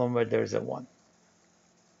last column where there's a 1.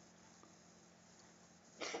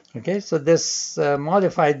 Okay, so this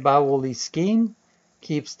modified Bao-Woolley scheme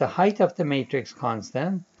keeps the height of the matrix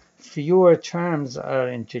constant. Fewer terms are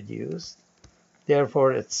introduced.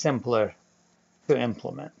 Therefore, it's simpler to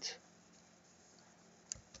implement.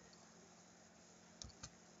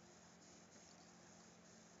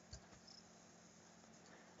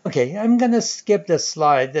 Okay, I'm going to skip the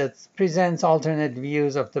slide that presents alternate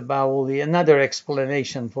views of the Bao-Woolley, another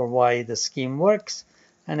explanation for why the scheme works,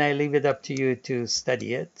 and I leave it up to you to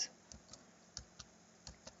study it.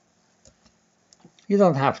 You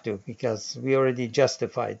don't have to, because we already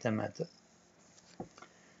justified the method.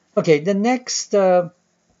 Okay, the next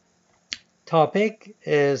topic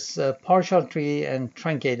is partial tree and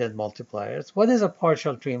truncated multipliers. What is a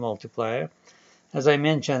partial tree multiplier? As I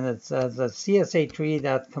mentioned, it's a CSA tree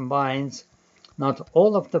that combines not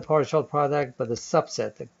all of the partial product, but a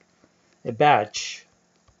subset, a batch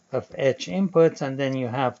of H inputs, and then you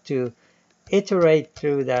have to iterate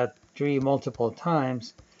through that tree multiple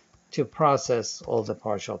times to process all the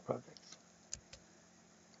partial products.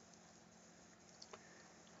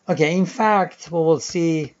 Okay, in fact, we will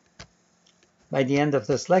see by the end of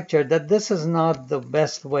this lecture that this is not the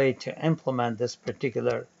best way to implement this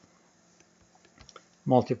particular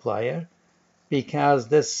multiplier, because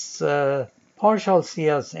this partial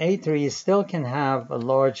CSA tree still can have a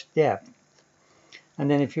large depth. And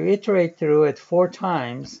then if you iterate through it 4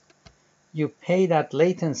 times, you pay that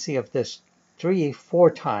latency of this tree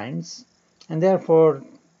 4 times, and therefore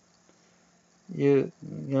the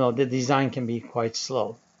design can be quite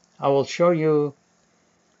slow. I will show you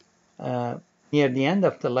near the end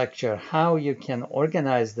of the lecture how you can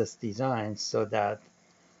organize this design so that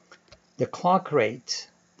the clock rate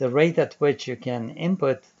the rate at which you can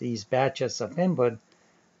input these batches of input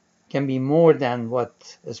can be more than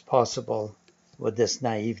what is possible with this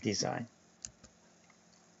naive design.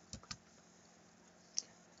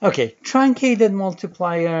 Okay, truncated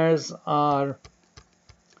multipliers are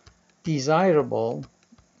desirable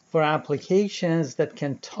for applications that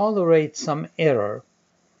can tolerate some error.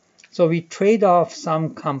 So we trade off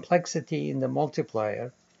some complexity in the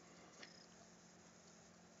multiplier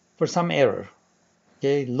for some error.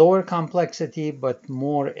 Okay, lower complexity but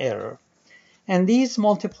more error. And these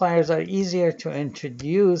multipliers are easier to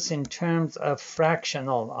introduce in terms of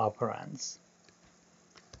fractional operands.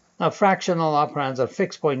 Now, fractional operands are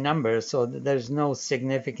fixed point numbers, so there's no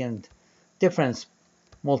significant difference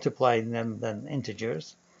multiplying them than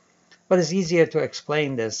integers. But it's easier to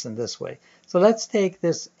explain this in this way. So let's take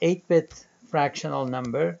this 8-bit fractional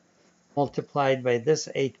number multiplied by this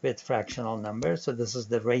 8-bit fractional number. So this is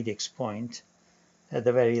the radix point at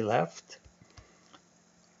the very left.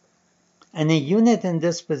 And a unit in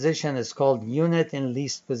this position is called unit in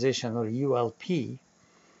least position, or ULP,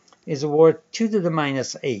 is worth 2 to the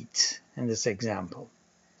minus 8 in this example.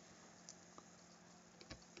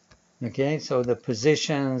 Okay, so the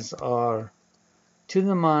positions are 2 to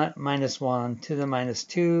the minus 1, 2 to the minus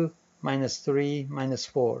 2, minus 3, minus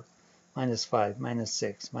 4, minus 5, minus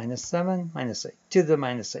 6, minus 7, minus 8, 2 to the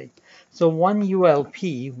minus 8. So 1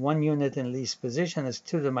 ULP, 1 unit in least position, is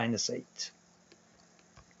 2 to the minus 8.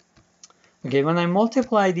 Okay, when I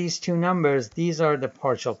multiply these two numbers, these are the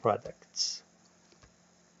partial products.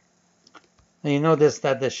 Now you notice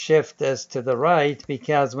that the shift is to the right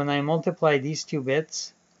because when I multiply these two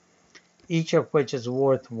bits, each of which is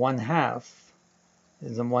worth 1/2,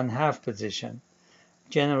 is in 1/2 position,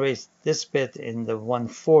 generates this bit in the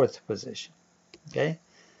 1/4 position. Okay,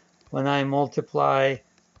 when I multiply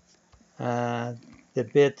the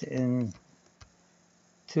bit in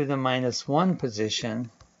to the minus 1 position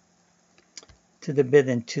to the bit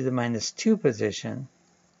in to the minus 2 position,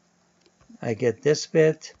 I get this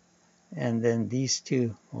bit, and then these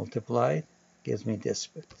two multiplied gives me this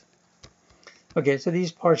bit. Okay, so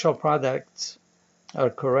these partial products are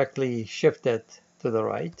correctly shifted to the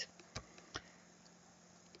right.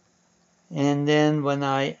 And then when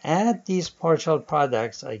I add these partial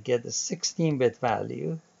products, I get a 16-bit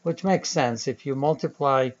value, which makes sense. If you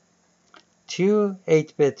multiply two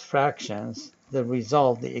 8-bit fractions, the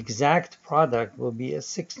result, the exact product, will be a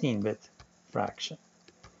 16-bit fraction.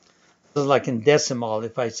 This is like in decimal.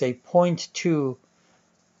 If I say 0.2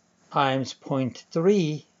 times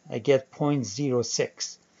 0.3, I get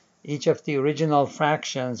 0.06. Each of the original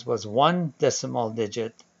fractions was one decimal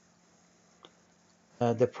digit.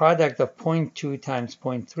 The product of 0.2 times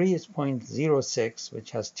 0.3 is 0.06,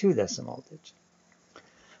 which has two decimal digits.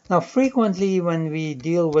 Now, frequently when we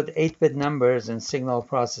deal with 8-bit numbers in signal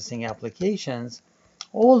processing applications,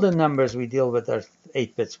 all the numbers we deal with are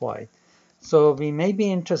 8 bits wide. So we may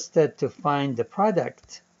be interested to find the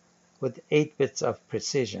product with 8 bits of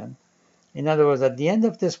precision. In other words, at the end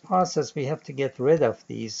of this process, we have to get rid of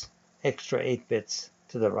these extra 8 bits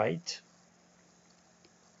to the right.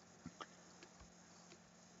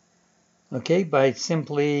 Okay, by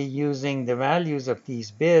simply using the values of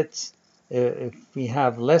these bits, if we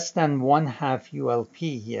have less than 1/2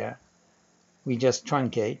 ULP here, we just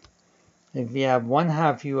truncate. If we have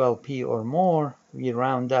 1/2 ULP or more, we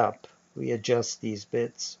round up. We adjust these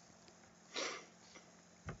bits.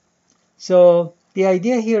 So the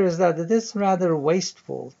idea here is that it is rather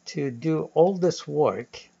wasteful to do all this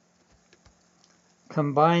work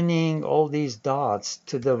combining all these dots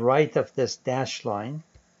to the right of this dashed line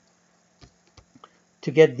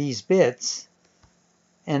to get these bits,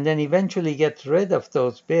 and then eventually get rid of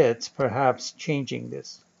those bits, perhaps changing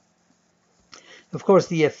this. Of course,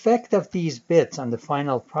 the effect of these bits on the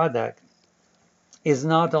final product is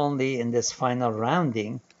not only in this final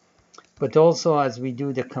rounding, but also as we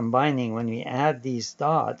do the combining, when we add these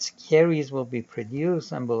dots, carries will be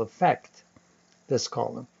produced and will affect this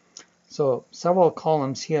column. So several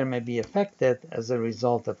columns here may be affected as a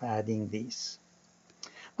result of adding these.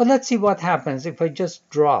 But let's see what happens if I just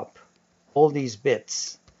drop all these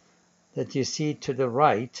bits that you see to the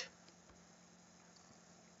right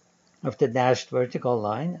of the dashed vertical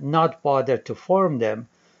line, not bother to form them,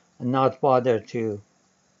 and not bother to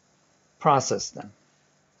process them.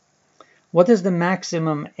 What is the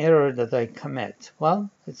maximum error that I commit? Well,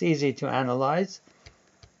 it's easy to analyze.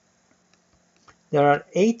 There are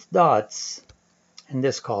 8 dots in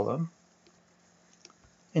this column.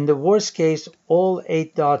 In the worst case, all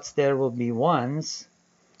 8 dots there will be 1s.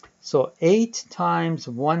 So 8 times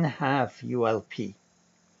 1/2 ULP,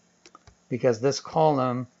 because this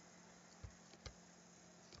column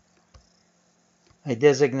I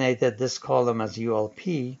designated this column as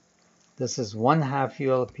ULP. This is 1/2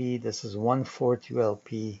 ULP, this is 1/4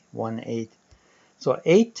 ULP, 1/8. So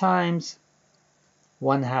 8 times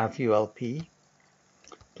 1/2 ULP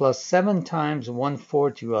plus 7 times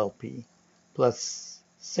 1/4 ULP plus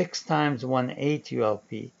 6 times 1/8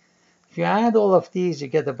 ULP. If you add all of these, you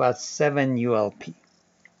get about 7 ULP.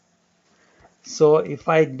 So if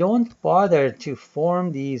I don't bother to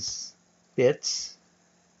form these bits,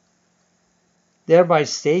 thereby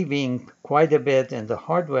saving quite a bit in the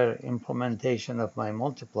hardware implementation of my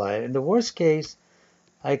multiplier, in the worst case,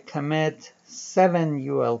 I commit 7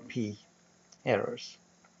 ULP error.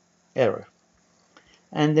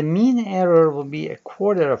 And the mean error will be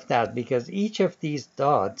 1/4 of that because each of these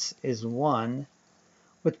dots is 1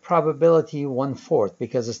 with probability 1/4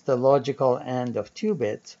 because it's the logical AND of 2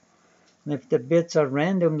 bits. And if the bits are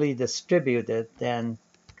randomly distributed, then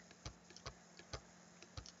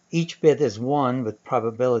each bit is 1 with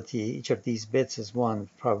probability, each of these bits is 1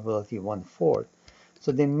 with probability 1/4.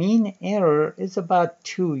 So the mean error is about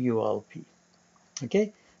 2 ULP.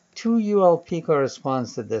 Okay, 2 ULP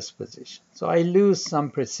corresponds to this position. So I lose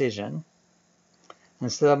some precision.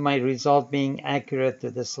 Instead of my result being accurate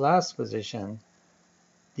to this last position,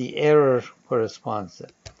 the error corresponds to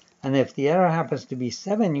it. And if the error happens to be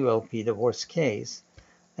 7 ULP, the worst case,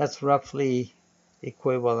 that's roughly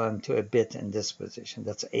equivalent to a bit in this position.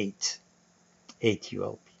 That's 8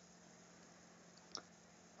 ULP.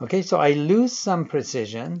 Okay, so I lose some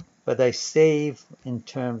precision, but I save in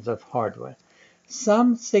terms of hardware.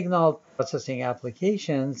 Some signal processing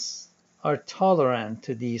applications are tolerant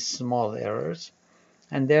to these small errors,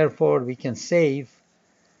 and therefore we can save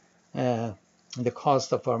the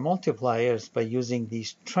cost of our multipliers by using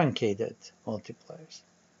these truncated multipliers.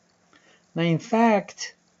 Now, in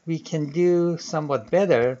fact, we can do somewhat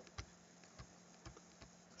better.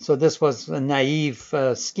 So this was a naive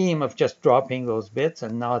scheme of just dropping those bits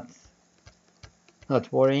and not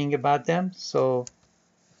worrying about them. So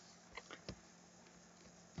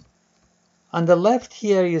on the left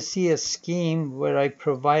here, you see a scheme where I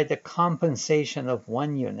provide a compensation of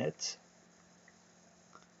 1 unit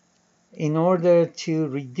in order to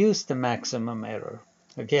reduce the maximum error.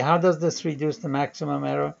 Okay, how does this reduce the maximum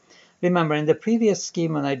error? Remember, in the previous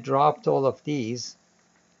scheme, when I dropped all of these,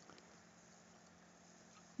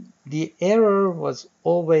 the error was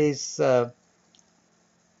always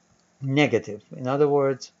negative. In other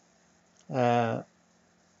words, I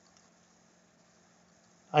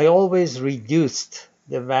always reduced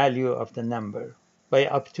the value of the number by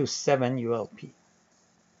up to 7 ULP.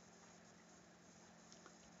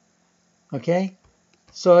 Okay,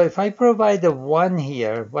 so if I provide a 1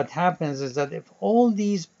 here, what happens is that if all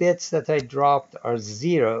these bits that I dropped are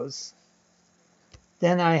zeros,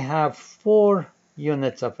 then I have 4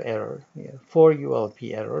 units of error here, 4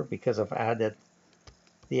 ULP error because of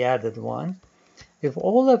the added 1. If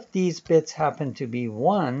all of these bits happen to be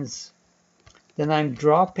 1s, then I'm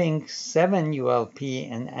dropping 7 ULP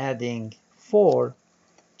and adding 4,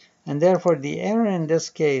 and therefore the error in this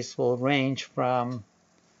case will range from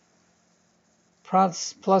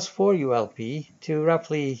plus 4 ULP to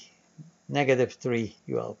roughly -3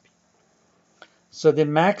 ULP. So the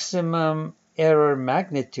maximum error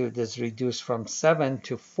magnitude is reduced from 7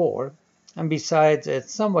 to 4, and besides,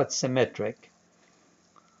 it's somewhat symmetric.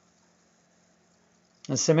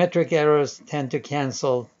 And symmetric errors tend to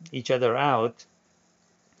cancel each other out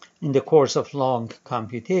in the course of long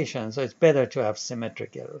computation, so it's better to have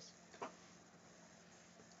symmetric errors.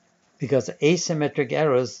 Because asymmetric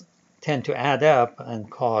errors tend to add up and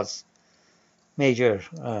cause major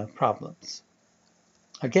problems.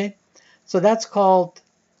 Okay, so that's called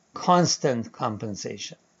constant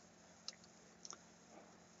compensation.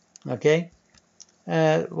 Okay,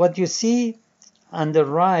 what you see on the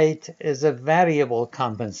right is a variable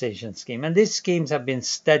compensation scheme, and these schemes have been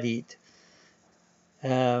studied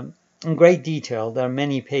in great detail. There are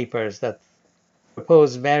many papers that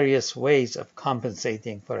propose various ways of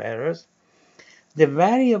compensating for errors. The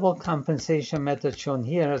variable compensation method shown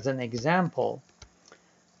here as an example,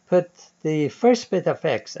 put the first bit of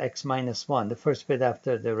x minus 1, the first bit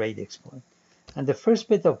after the radix point, and the first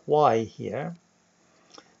bit of y here.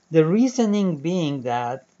 The reasoning being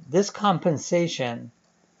that this compensation,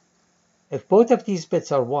 if both of these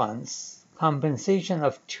bits are 1s, compensation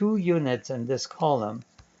of 2 units in this column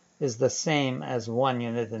is the same as 1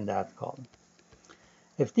 unit in that column.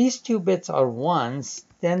 If these 2 bits are 1s,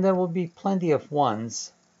 then there will be plenty of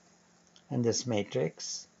 1s in this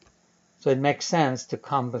matrix. So it makes sense to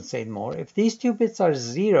compensate more. If these 2 bits are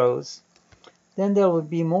 0s, then there will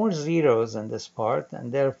be more 0s in this part,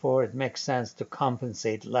 and therefore it makes sense to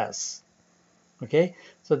compensate less Okay,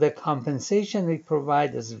 so the compensation we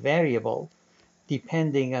provide is variable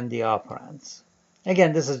depending on the operands.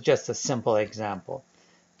 Again, this is just a simple example.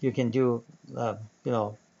 You can do,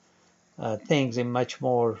 things in much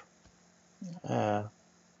more,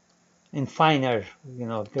 in finer,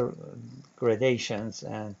 gradations,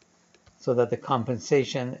 and so that the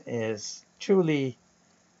compensation is truly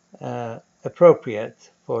appropriate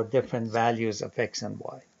for different values of x and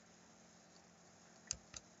y.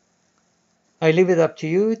 I leave it up to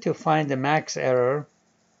you to find the max error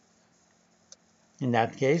in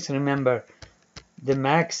that case. Remember, the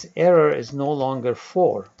max error is no longer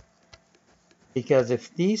 4, because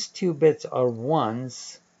if these two bits are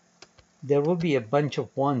 1s, there will be a bunch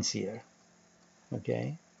of 1s here,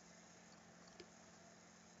 okay?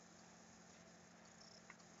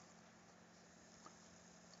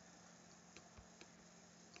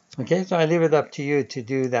 Okay, so I leave it up to you to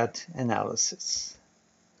do that analysis.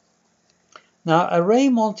 Now, array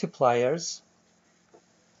multipliers,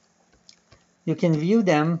 you can view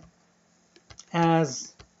them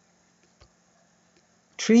as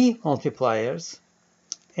tree multipliers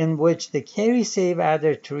in which the carry save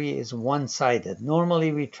adder tree is one-sided.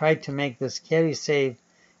 Normally, we try to make this carry save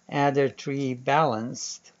adder tree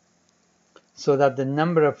balanced so that the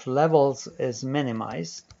number of levels is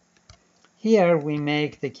minimized. Here, we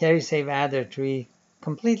make the carry save adder tree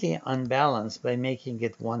completely unbalanced by making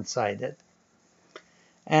it one-sided.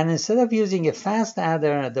 And instead of using a fast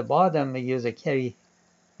adder at the bottom, we use a carry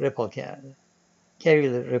ripple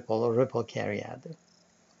or ripple carry adder.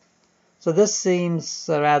 So this seems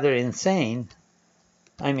rather insane.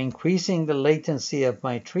 I'm increasing the latency of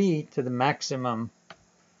my tree to the maximum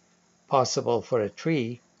possible for a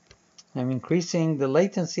tree. I'm increasing the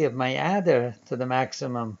latency of my adder to the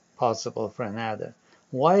maximum possible for an adder.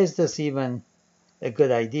 Why is this even a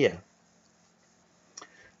good idea?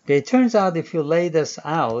 Okay, it turns out if you lay this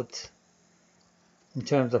out in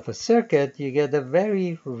terms of a circuit, you get a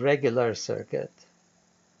very regular circuit.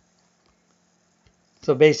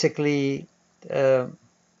 So basically,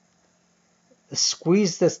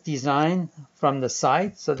 squeeze this design from the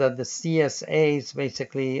side so that the CSAs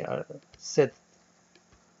basically sit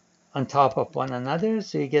on top of one another.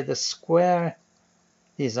 So you get a square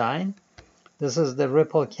design. This is the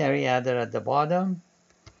ripple carry adder at the bottom.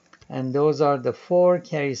 And those are the 4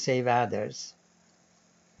 carry save adders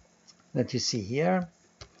that you see here.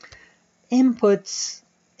 Inputs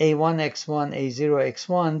A1, X1, A0,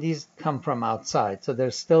 X1, these come from outside. So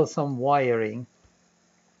there's still some wiring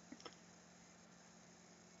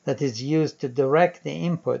that is used to direct the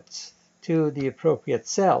inputs to the appropriate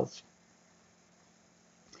cells.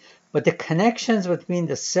 But the connections between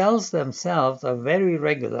the cells themselves are very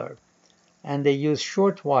regular, and they use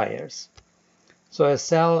short wires. So a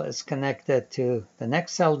cell is connected to the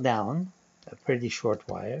next cell down, a pretty short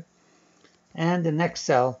wire, and the next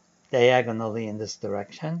cell diagonally in this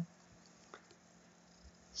direction.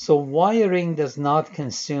 So wiring does not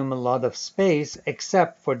consume a lot of space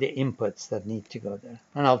except for the inputs that need to go there.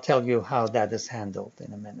 And I'll tell you how that is handled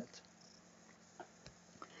in a minute.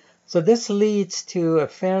 So this leads to a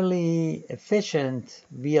fairly efficient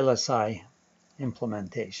VLSI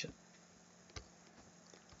implementation.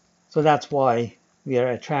 So that's why we are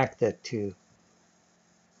attracted to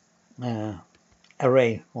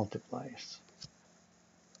array multipliers.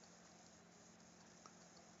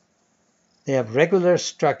 They have regular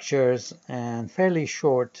structures and fairly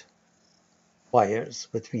short wires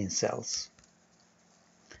between cells.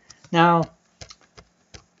 Now,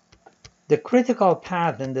 the critical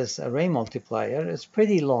path in this array multiplier is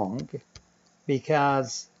pretty long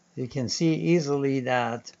because you can see easily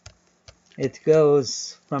that it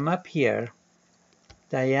goes from up here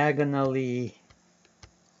diagonally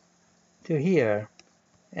to here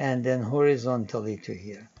and then horizontally to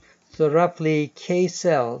here. So roughly k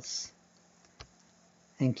cells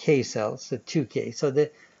and k cells, so 2k. So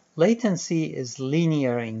the latency is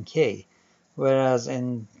linear in k, whereas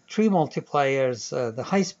in tree multipliers, the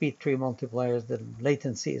high-speed tree multipliers, the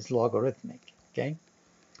latency is logarithmic, okay?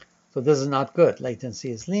 So this is not good.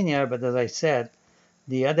 Latency is linear, but as I said,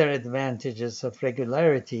 the other advantages of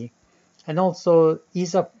regularity and also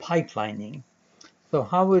ease of pipelining. So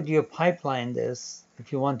how would you pipeline this?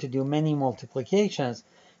 If you want to do many multiplications,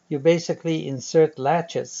 you basically insert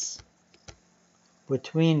latches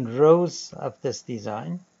between rows of this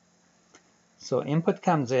design. So input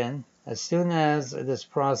comes in. As soon as it is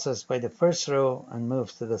processed by the first row and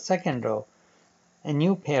moves to the second row, a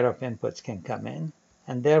new pair of inputs can come in,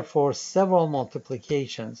 and therefore several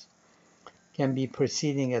multiplications can be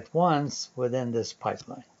proceeding at once within this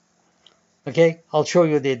pipeline. Okay, I'll show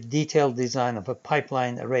you the detailed design of a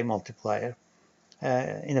pipeline array multiplier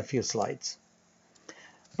in a few slides.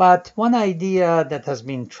 But one idea that has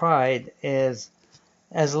been tried is,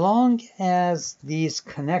 as long as these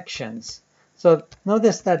connections, so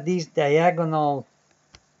notice that these diagonal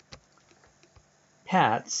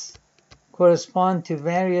paths correspond to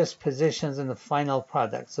various positions in the final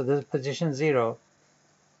product. So this is position 0.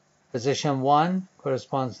 Position 1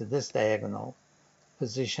 corresponds to this diagonal.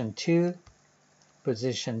 Position 2,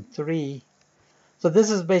 position 3. So this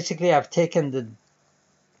is basically, I've taken the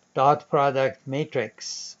dot product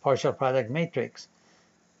matrix, partial product matrix,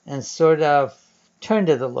 and sort of turned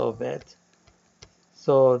it a little bit.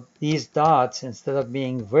 So these dots, instead of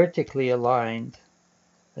being vertically aligned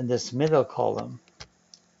in this middle column,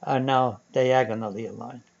 are now diagonally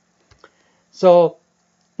aligned. So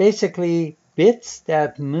basically, bits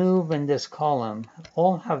that move in this column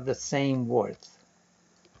all have the same worth.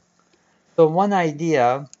 So one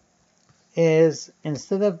idea is,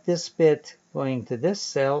 instead of this bit going to this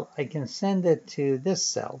cell, I can send it to this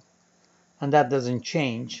cell, and that doesn't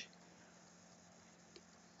change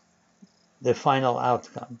the final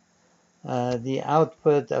outcome. The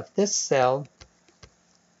output of this cell,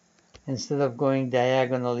 instead of going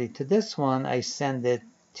diagonally to this one, I send it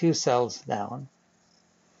 2 cells down.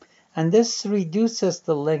 And this reduces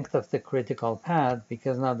the length of the critical path,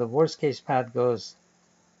 because now the worst case path goes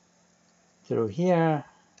through here,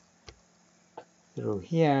 through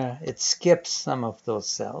here. It skips some of those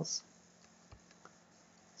cells.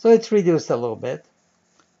 So it's reduced a little bit.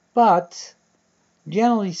 But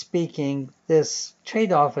generally speaking, this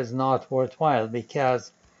trade-off is not worthwhile,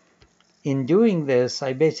 because in doing this,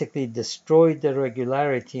 I basically destroyed the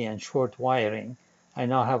regularity and short wiring. I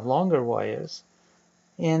now have longer wires,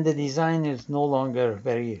 and the design is no longer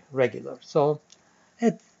very regular. So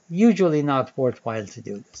it's usually not worthwhile to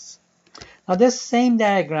do this. Now this same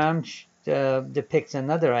diagram depicts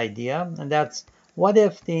another idea, and that's, what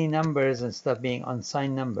if the numbers, instead of being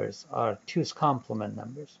unsigned numbers, are 2's complement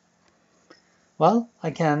numbers? Well, I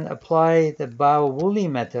can apply the Bao-Woolley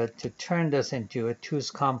method to turn this into a 2's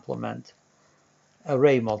complement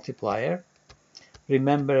array multiplier.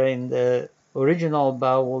 Remember, in the original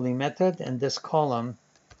Bao-Woolley method, in this column,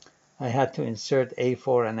 I had to insert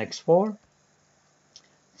A4 and X4.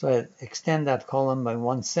 So I extend that column by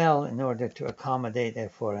 1 cell in order to accommodate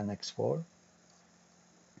A4 and X4.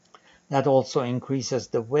 That also increases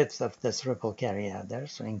the width of this ripple carry adder,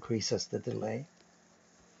 so increases the delay.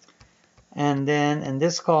 And then in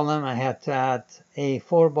this column, I had to add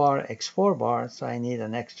A4 bar, X4 bar, so I need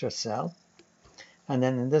an extra cell. And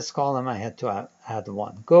then in this column, I had to add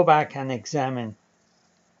 1. Go back and examine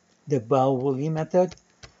the Bao-Woolley method.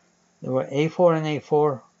 There were A4 and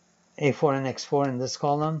A4 and X4 in this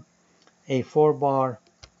column, A4 bar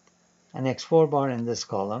and X4 bar in this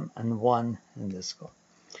column, and 1 in this column.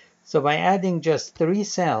 So by adding just 3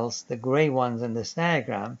 cells, the gray ones in this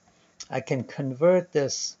diagram, I can convert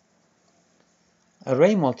this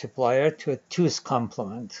array multiplier to a 2's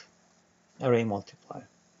complement array multiplier.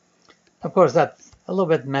 Of course, that a little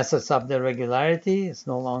bit messes up the regularity. It's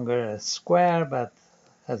no longer a square, but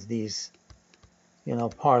has these,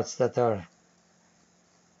 parts that are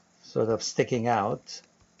sort of sticking out.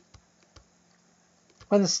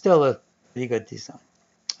 But it's still a pretty good design.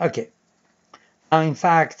 Okay. Now, in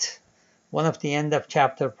fact, one of the end of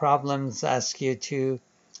chapter problems asks you to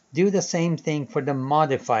do the same thing for the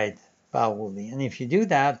modified Bao-Woolley. And if you do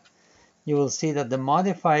that, you will see that the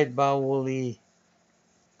modified Bao-Woolley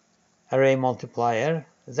array multiplier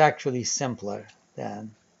is actually simpler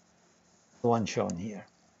than the one shown here.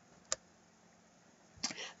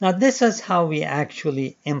 Now, this is how we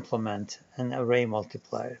actually implement an array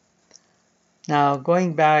multiplier. Now,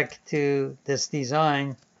 going back to this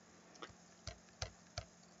design,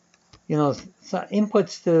 so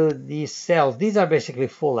inputs to these cells, these are basically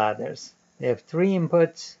full adders. They have 3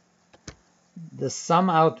 inputs. The sum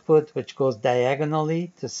output, which goes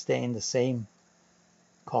diagonally to stay in the same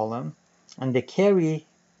column, and the carry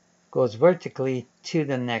goes vertically to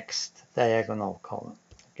the next diagonal column.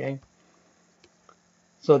 Okay,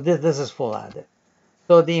 so this is full adder.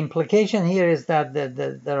 So the implication here is that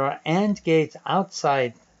there are AND gates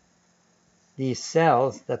outside these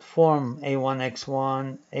cells that form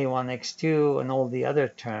A1x1, A1x2, and all the other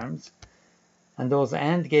terms. And those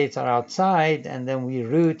AND gates are outside, and then we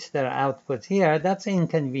route their output here. That's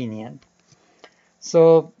inconvenient.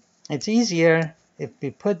 So it's easier if we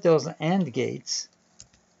put those AND gates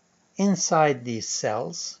inside these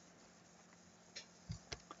cells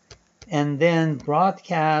and then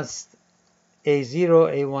broadcast A0,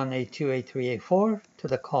 A1, A2, A3, A4 to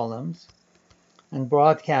the columns, and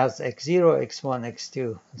broadcast X0, X1,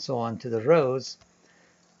 X2, and so on to the rows.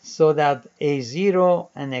 so that A0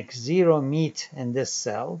 and X0 meet in this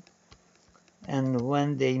cell. And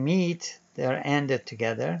when they meet, they're ANDed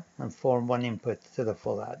together and form one input to the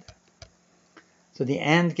full adder. So the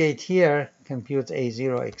AND gate here computes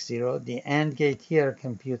A0, X0. The AND gate here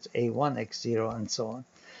computes A1, X0, and so on.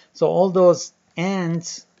 So all those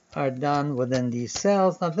ANDs are done within these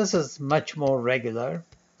cells. Now this is much more regular.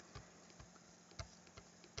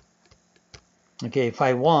 Okay, if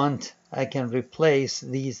I want, I can replace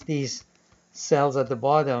these cells at the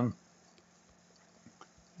bottom.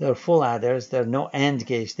 They're full adders. There are no AND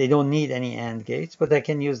gates. They don't need any AND gates, but I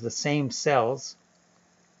can use the same cells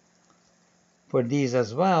for these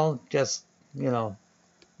as well, just,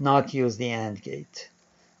 not use the AND gate.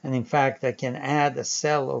 And in fact, I can add a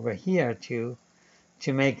cell over here to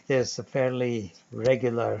make this a fairly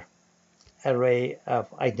regular array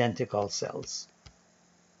of identical cells.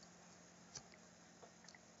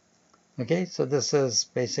 Okay, so this is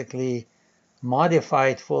basically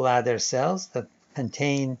modified full adder cells that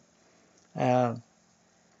contain that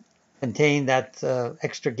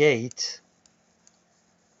extra gate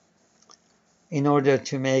in order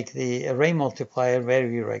to make the array multiplier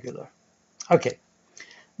very regular. Okay,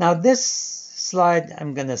 now this slide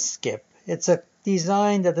I'm going to skip. It's a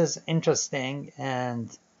design that is interesting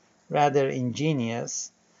and rather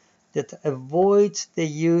ingenious that avoids the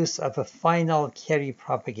use of a final carry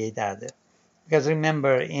propagate adder. Because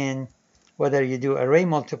remember, in whether you do array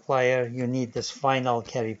multiplier, you need this final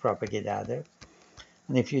carry propagate adder.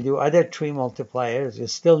 And if you do other tree multipliers, you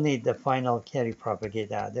still need the final carry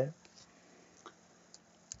propagate adder.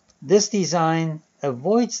 This design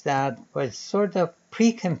avoids that by sort of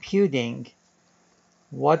pre-computing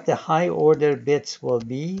what the high order bits will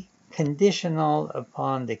be, conditional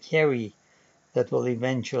upon the carry that will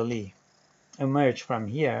eventually emerge from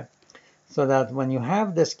here, so that when you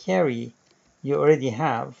have this carry, you already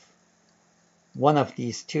have one of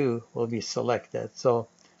these two will be selected. So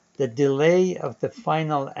the delay of the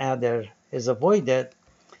final adder is avoided,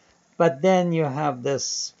 but then you have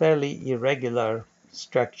this fairly irregular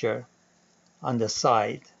structure on the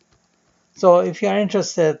side. So if you're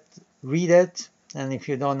interested, read it, and if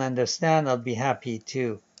you don't understand, I'll be happy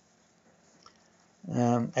to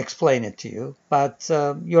explain it to you, but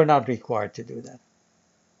you're not required to do that.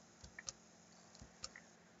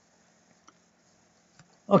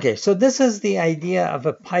 Okay, so this is the idea of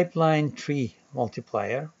a pipeline tree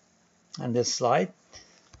multiplier on this slide.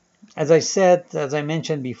 As I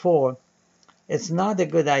mentioned before, it's not a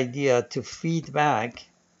good idea to feed back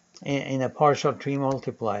in a partial tree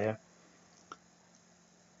multiplier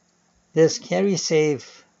this carry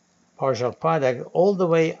save partial product all the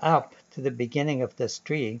way up to the beginning of this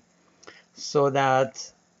tree, so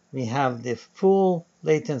that we have the full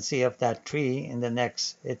latency of that tree in the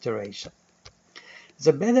next iteration. It's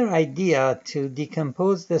a better idea to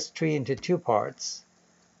decompose this tree into two parts,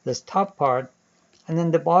 this top part and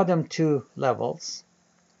then the bottom two levels,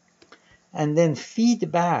 and then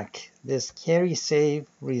feed back this carry save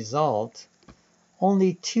result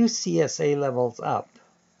only 2 CSA levels up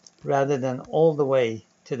rather than all the way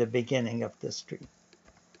to the beginning of this tree.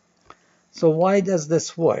 So why does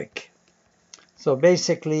this work? So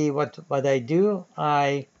basically what I do,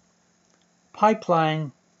 I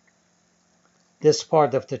pipeline this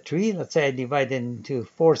part of the tree. Let's say I divide it into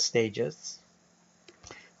 4 stages,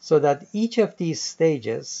 so that each of these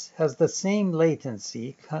stages has the same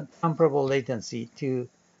latency, comparable latency to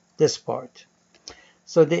this part.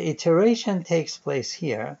 So the iteration takes place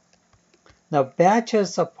here. Now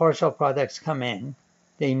batches of partial products come in.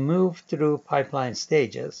 They move through pipeline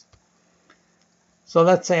stages. So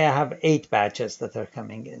let's say I have 8 batches that are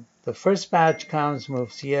coming in. The first batch comes,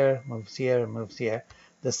 moves here, moves here, moves here.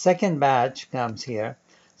 The second batch comes here.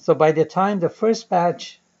 So by the time the first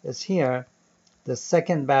batch is here, the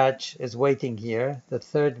second batch is waiting here, the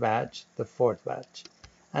third batch, the fourth batch,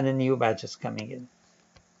 and a new batch is coming in.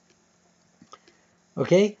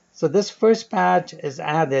 Okay, so this first batch is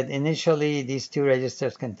added. Initially, these 2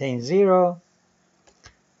 registers contain 0.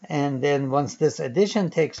 And then once this addition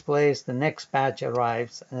takes place, the next batch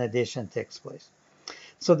arrives and addition takes place.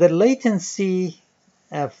 So the latency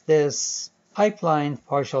of this pipeline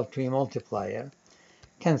partial tree multiplier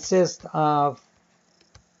consists of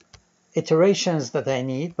iterations that I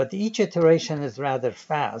need, but each iteration is rather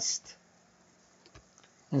fast.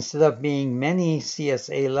 Instead of being many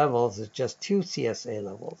CSA levels, it's just 2 CSA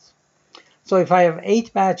levels. So if I have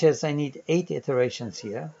 8 batches, I need 8 iterations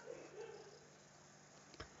here.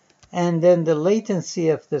 And then the latency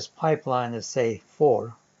of this pipeline is, say,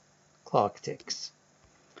 4 clock ticks.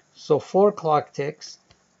 So 4 clock ticks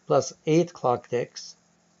plus 8 clock ticks,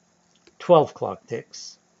 12 clock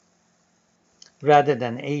ticks. rather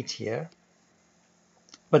than 8 here.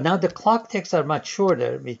 But now the clock ticks are much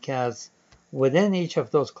shorter because within each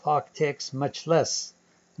of those clock ticks, much less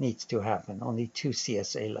needs to happen, only 2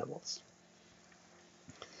 CSA levels.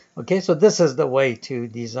 Okay, so this is the way to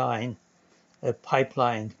design a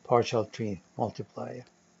pipelined partial tree multiplier.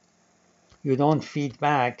 You don't feed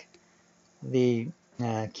back the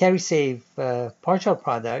carry save partial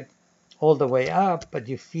product all the way up, but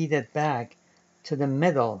you feed it back to the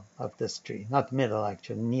middle of this tree, not middle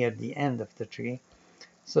actually, near the end of the tree,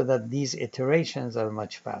 so that these iterations are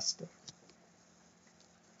much faster.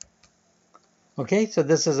 Okay, so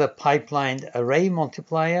this is a pipelined array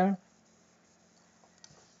multiplier.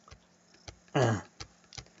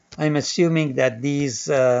 I'm assuming that these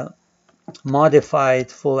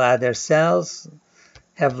modified full adder cells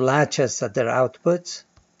have latches at their outputs.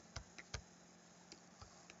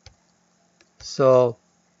 So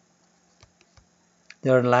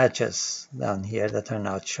there are latches down here that are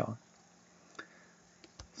not shown.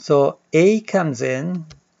 So A comes in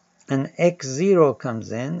and x0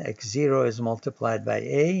 comes in. x0 is multiplied by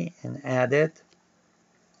A and added.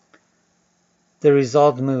 The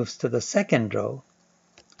result moves to the second row,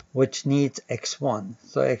 which needs x1.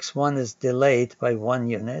 So x1 is delayed by 1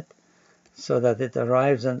 unit so that it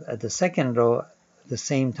arrives at the second row at the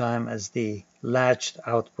same time as the latched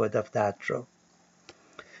output of that row.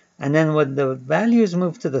 And then when the values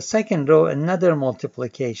move to the second row, another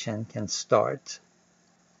multiplication can start.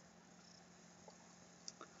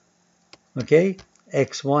 Okay,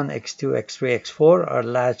 x1, x2, x3, x4 are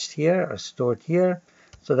latched here, are stored here,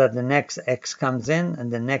 so that the next x comes in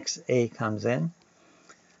and the next a comes in.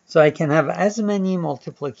 So I can have as many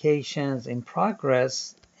multiplications in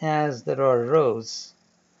progress as there are rows.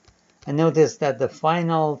 And notice that the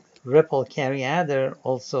final ripple carry adder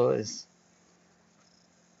also is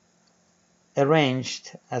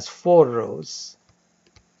arranged as 4 rows,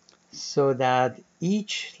 so that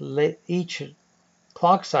each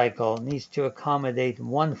clock cycle needs to accommodate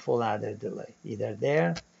 1 full adder delay, either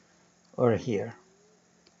there or here.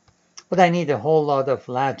 But I need a whole lot of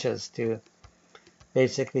latches to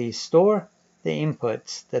basically store the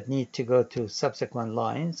inputs that need to go to subsequent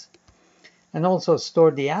lines, and also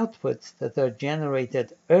store the outputs that are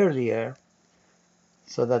generated earlier,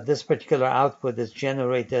 so that this particular output is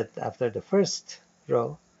generated after the first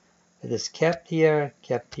row. It is kept here,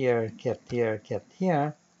 kept here, kept here, kept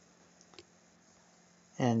here,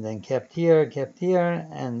 and then kept here,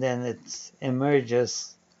 and then it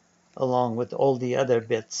emerges along with all the other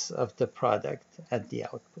bits of the product at the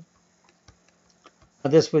output. Now,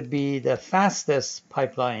 this would be the fastest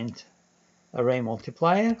pipelined array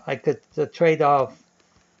multiplier. I could trade off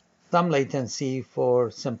some latency for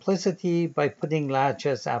simplicity by putting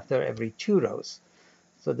latches after every 2 rows.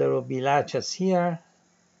 So there will be latches here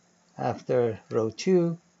after row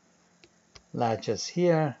 2, latches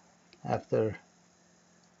here after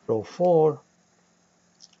row 4,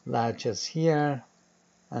 latches here,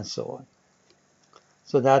 and so on.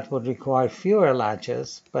 So that would require fewer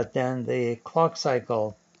latches, but then the clock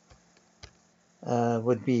cycle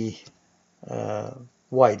would be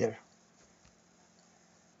wider.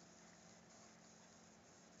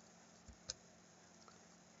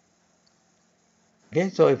 Okay,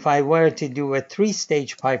 so if I were to do a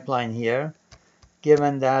 3-stage pipeline here,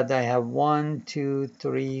 given that I have 1, 2,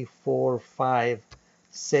 3, 4, 5,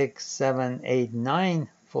 6, 7, 8, 9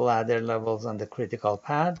 full adder levels on the critical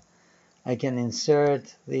path, I can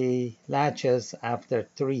insert the latches after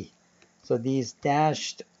 3. So these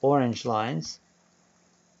dashed orange lines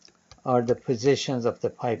are the positions of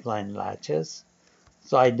the pipeline latches.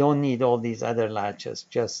 So I don't need all these other latches,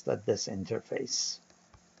 just at this interface.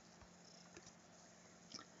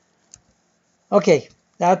 Okay,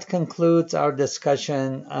 that concludes our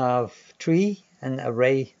discussion of tree and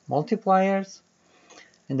array multipliers.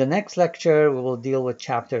 In the next lecture, we will deal with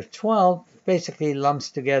chapter 12, basically lumps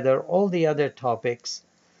together all the other topics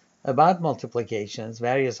about multiplications,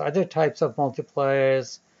 various other types of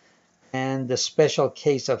multipliers, and the special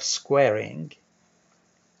case of squaring,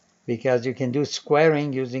 because you can do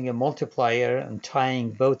squaring using a multiplier and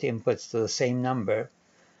tying both inputs to the same number,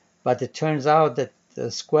 but it turns out that the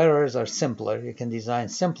squarers are simpler. You can design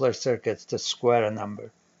simpler circuits to square a number.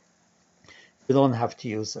 You don't have to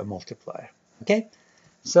use a multiplier. Okay,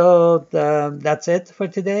 so that's it for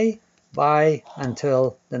today. Bye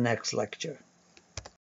until the next lecture.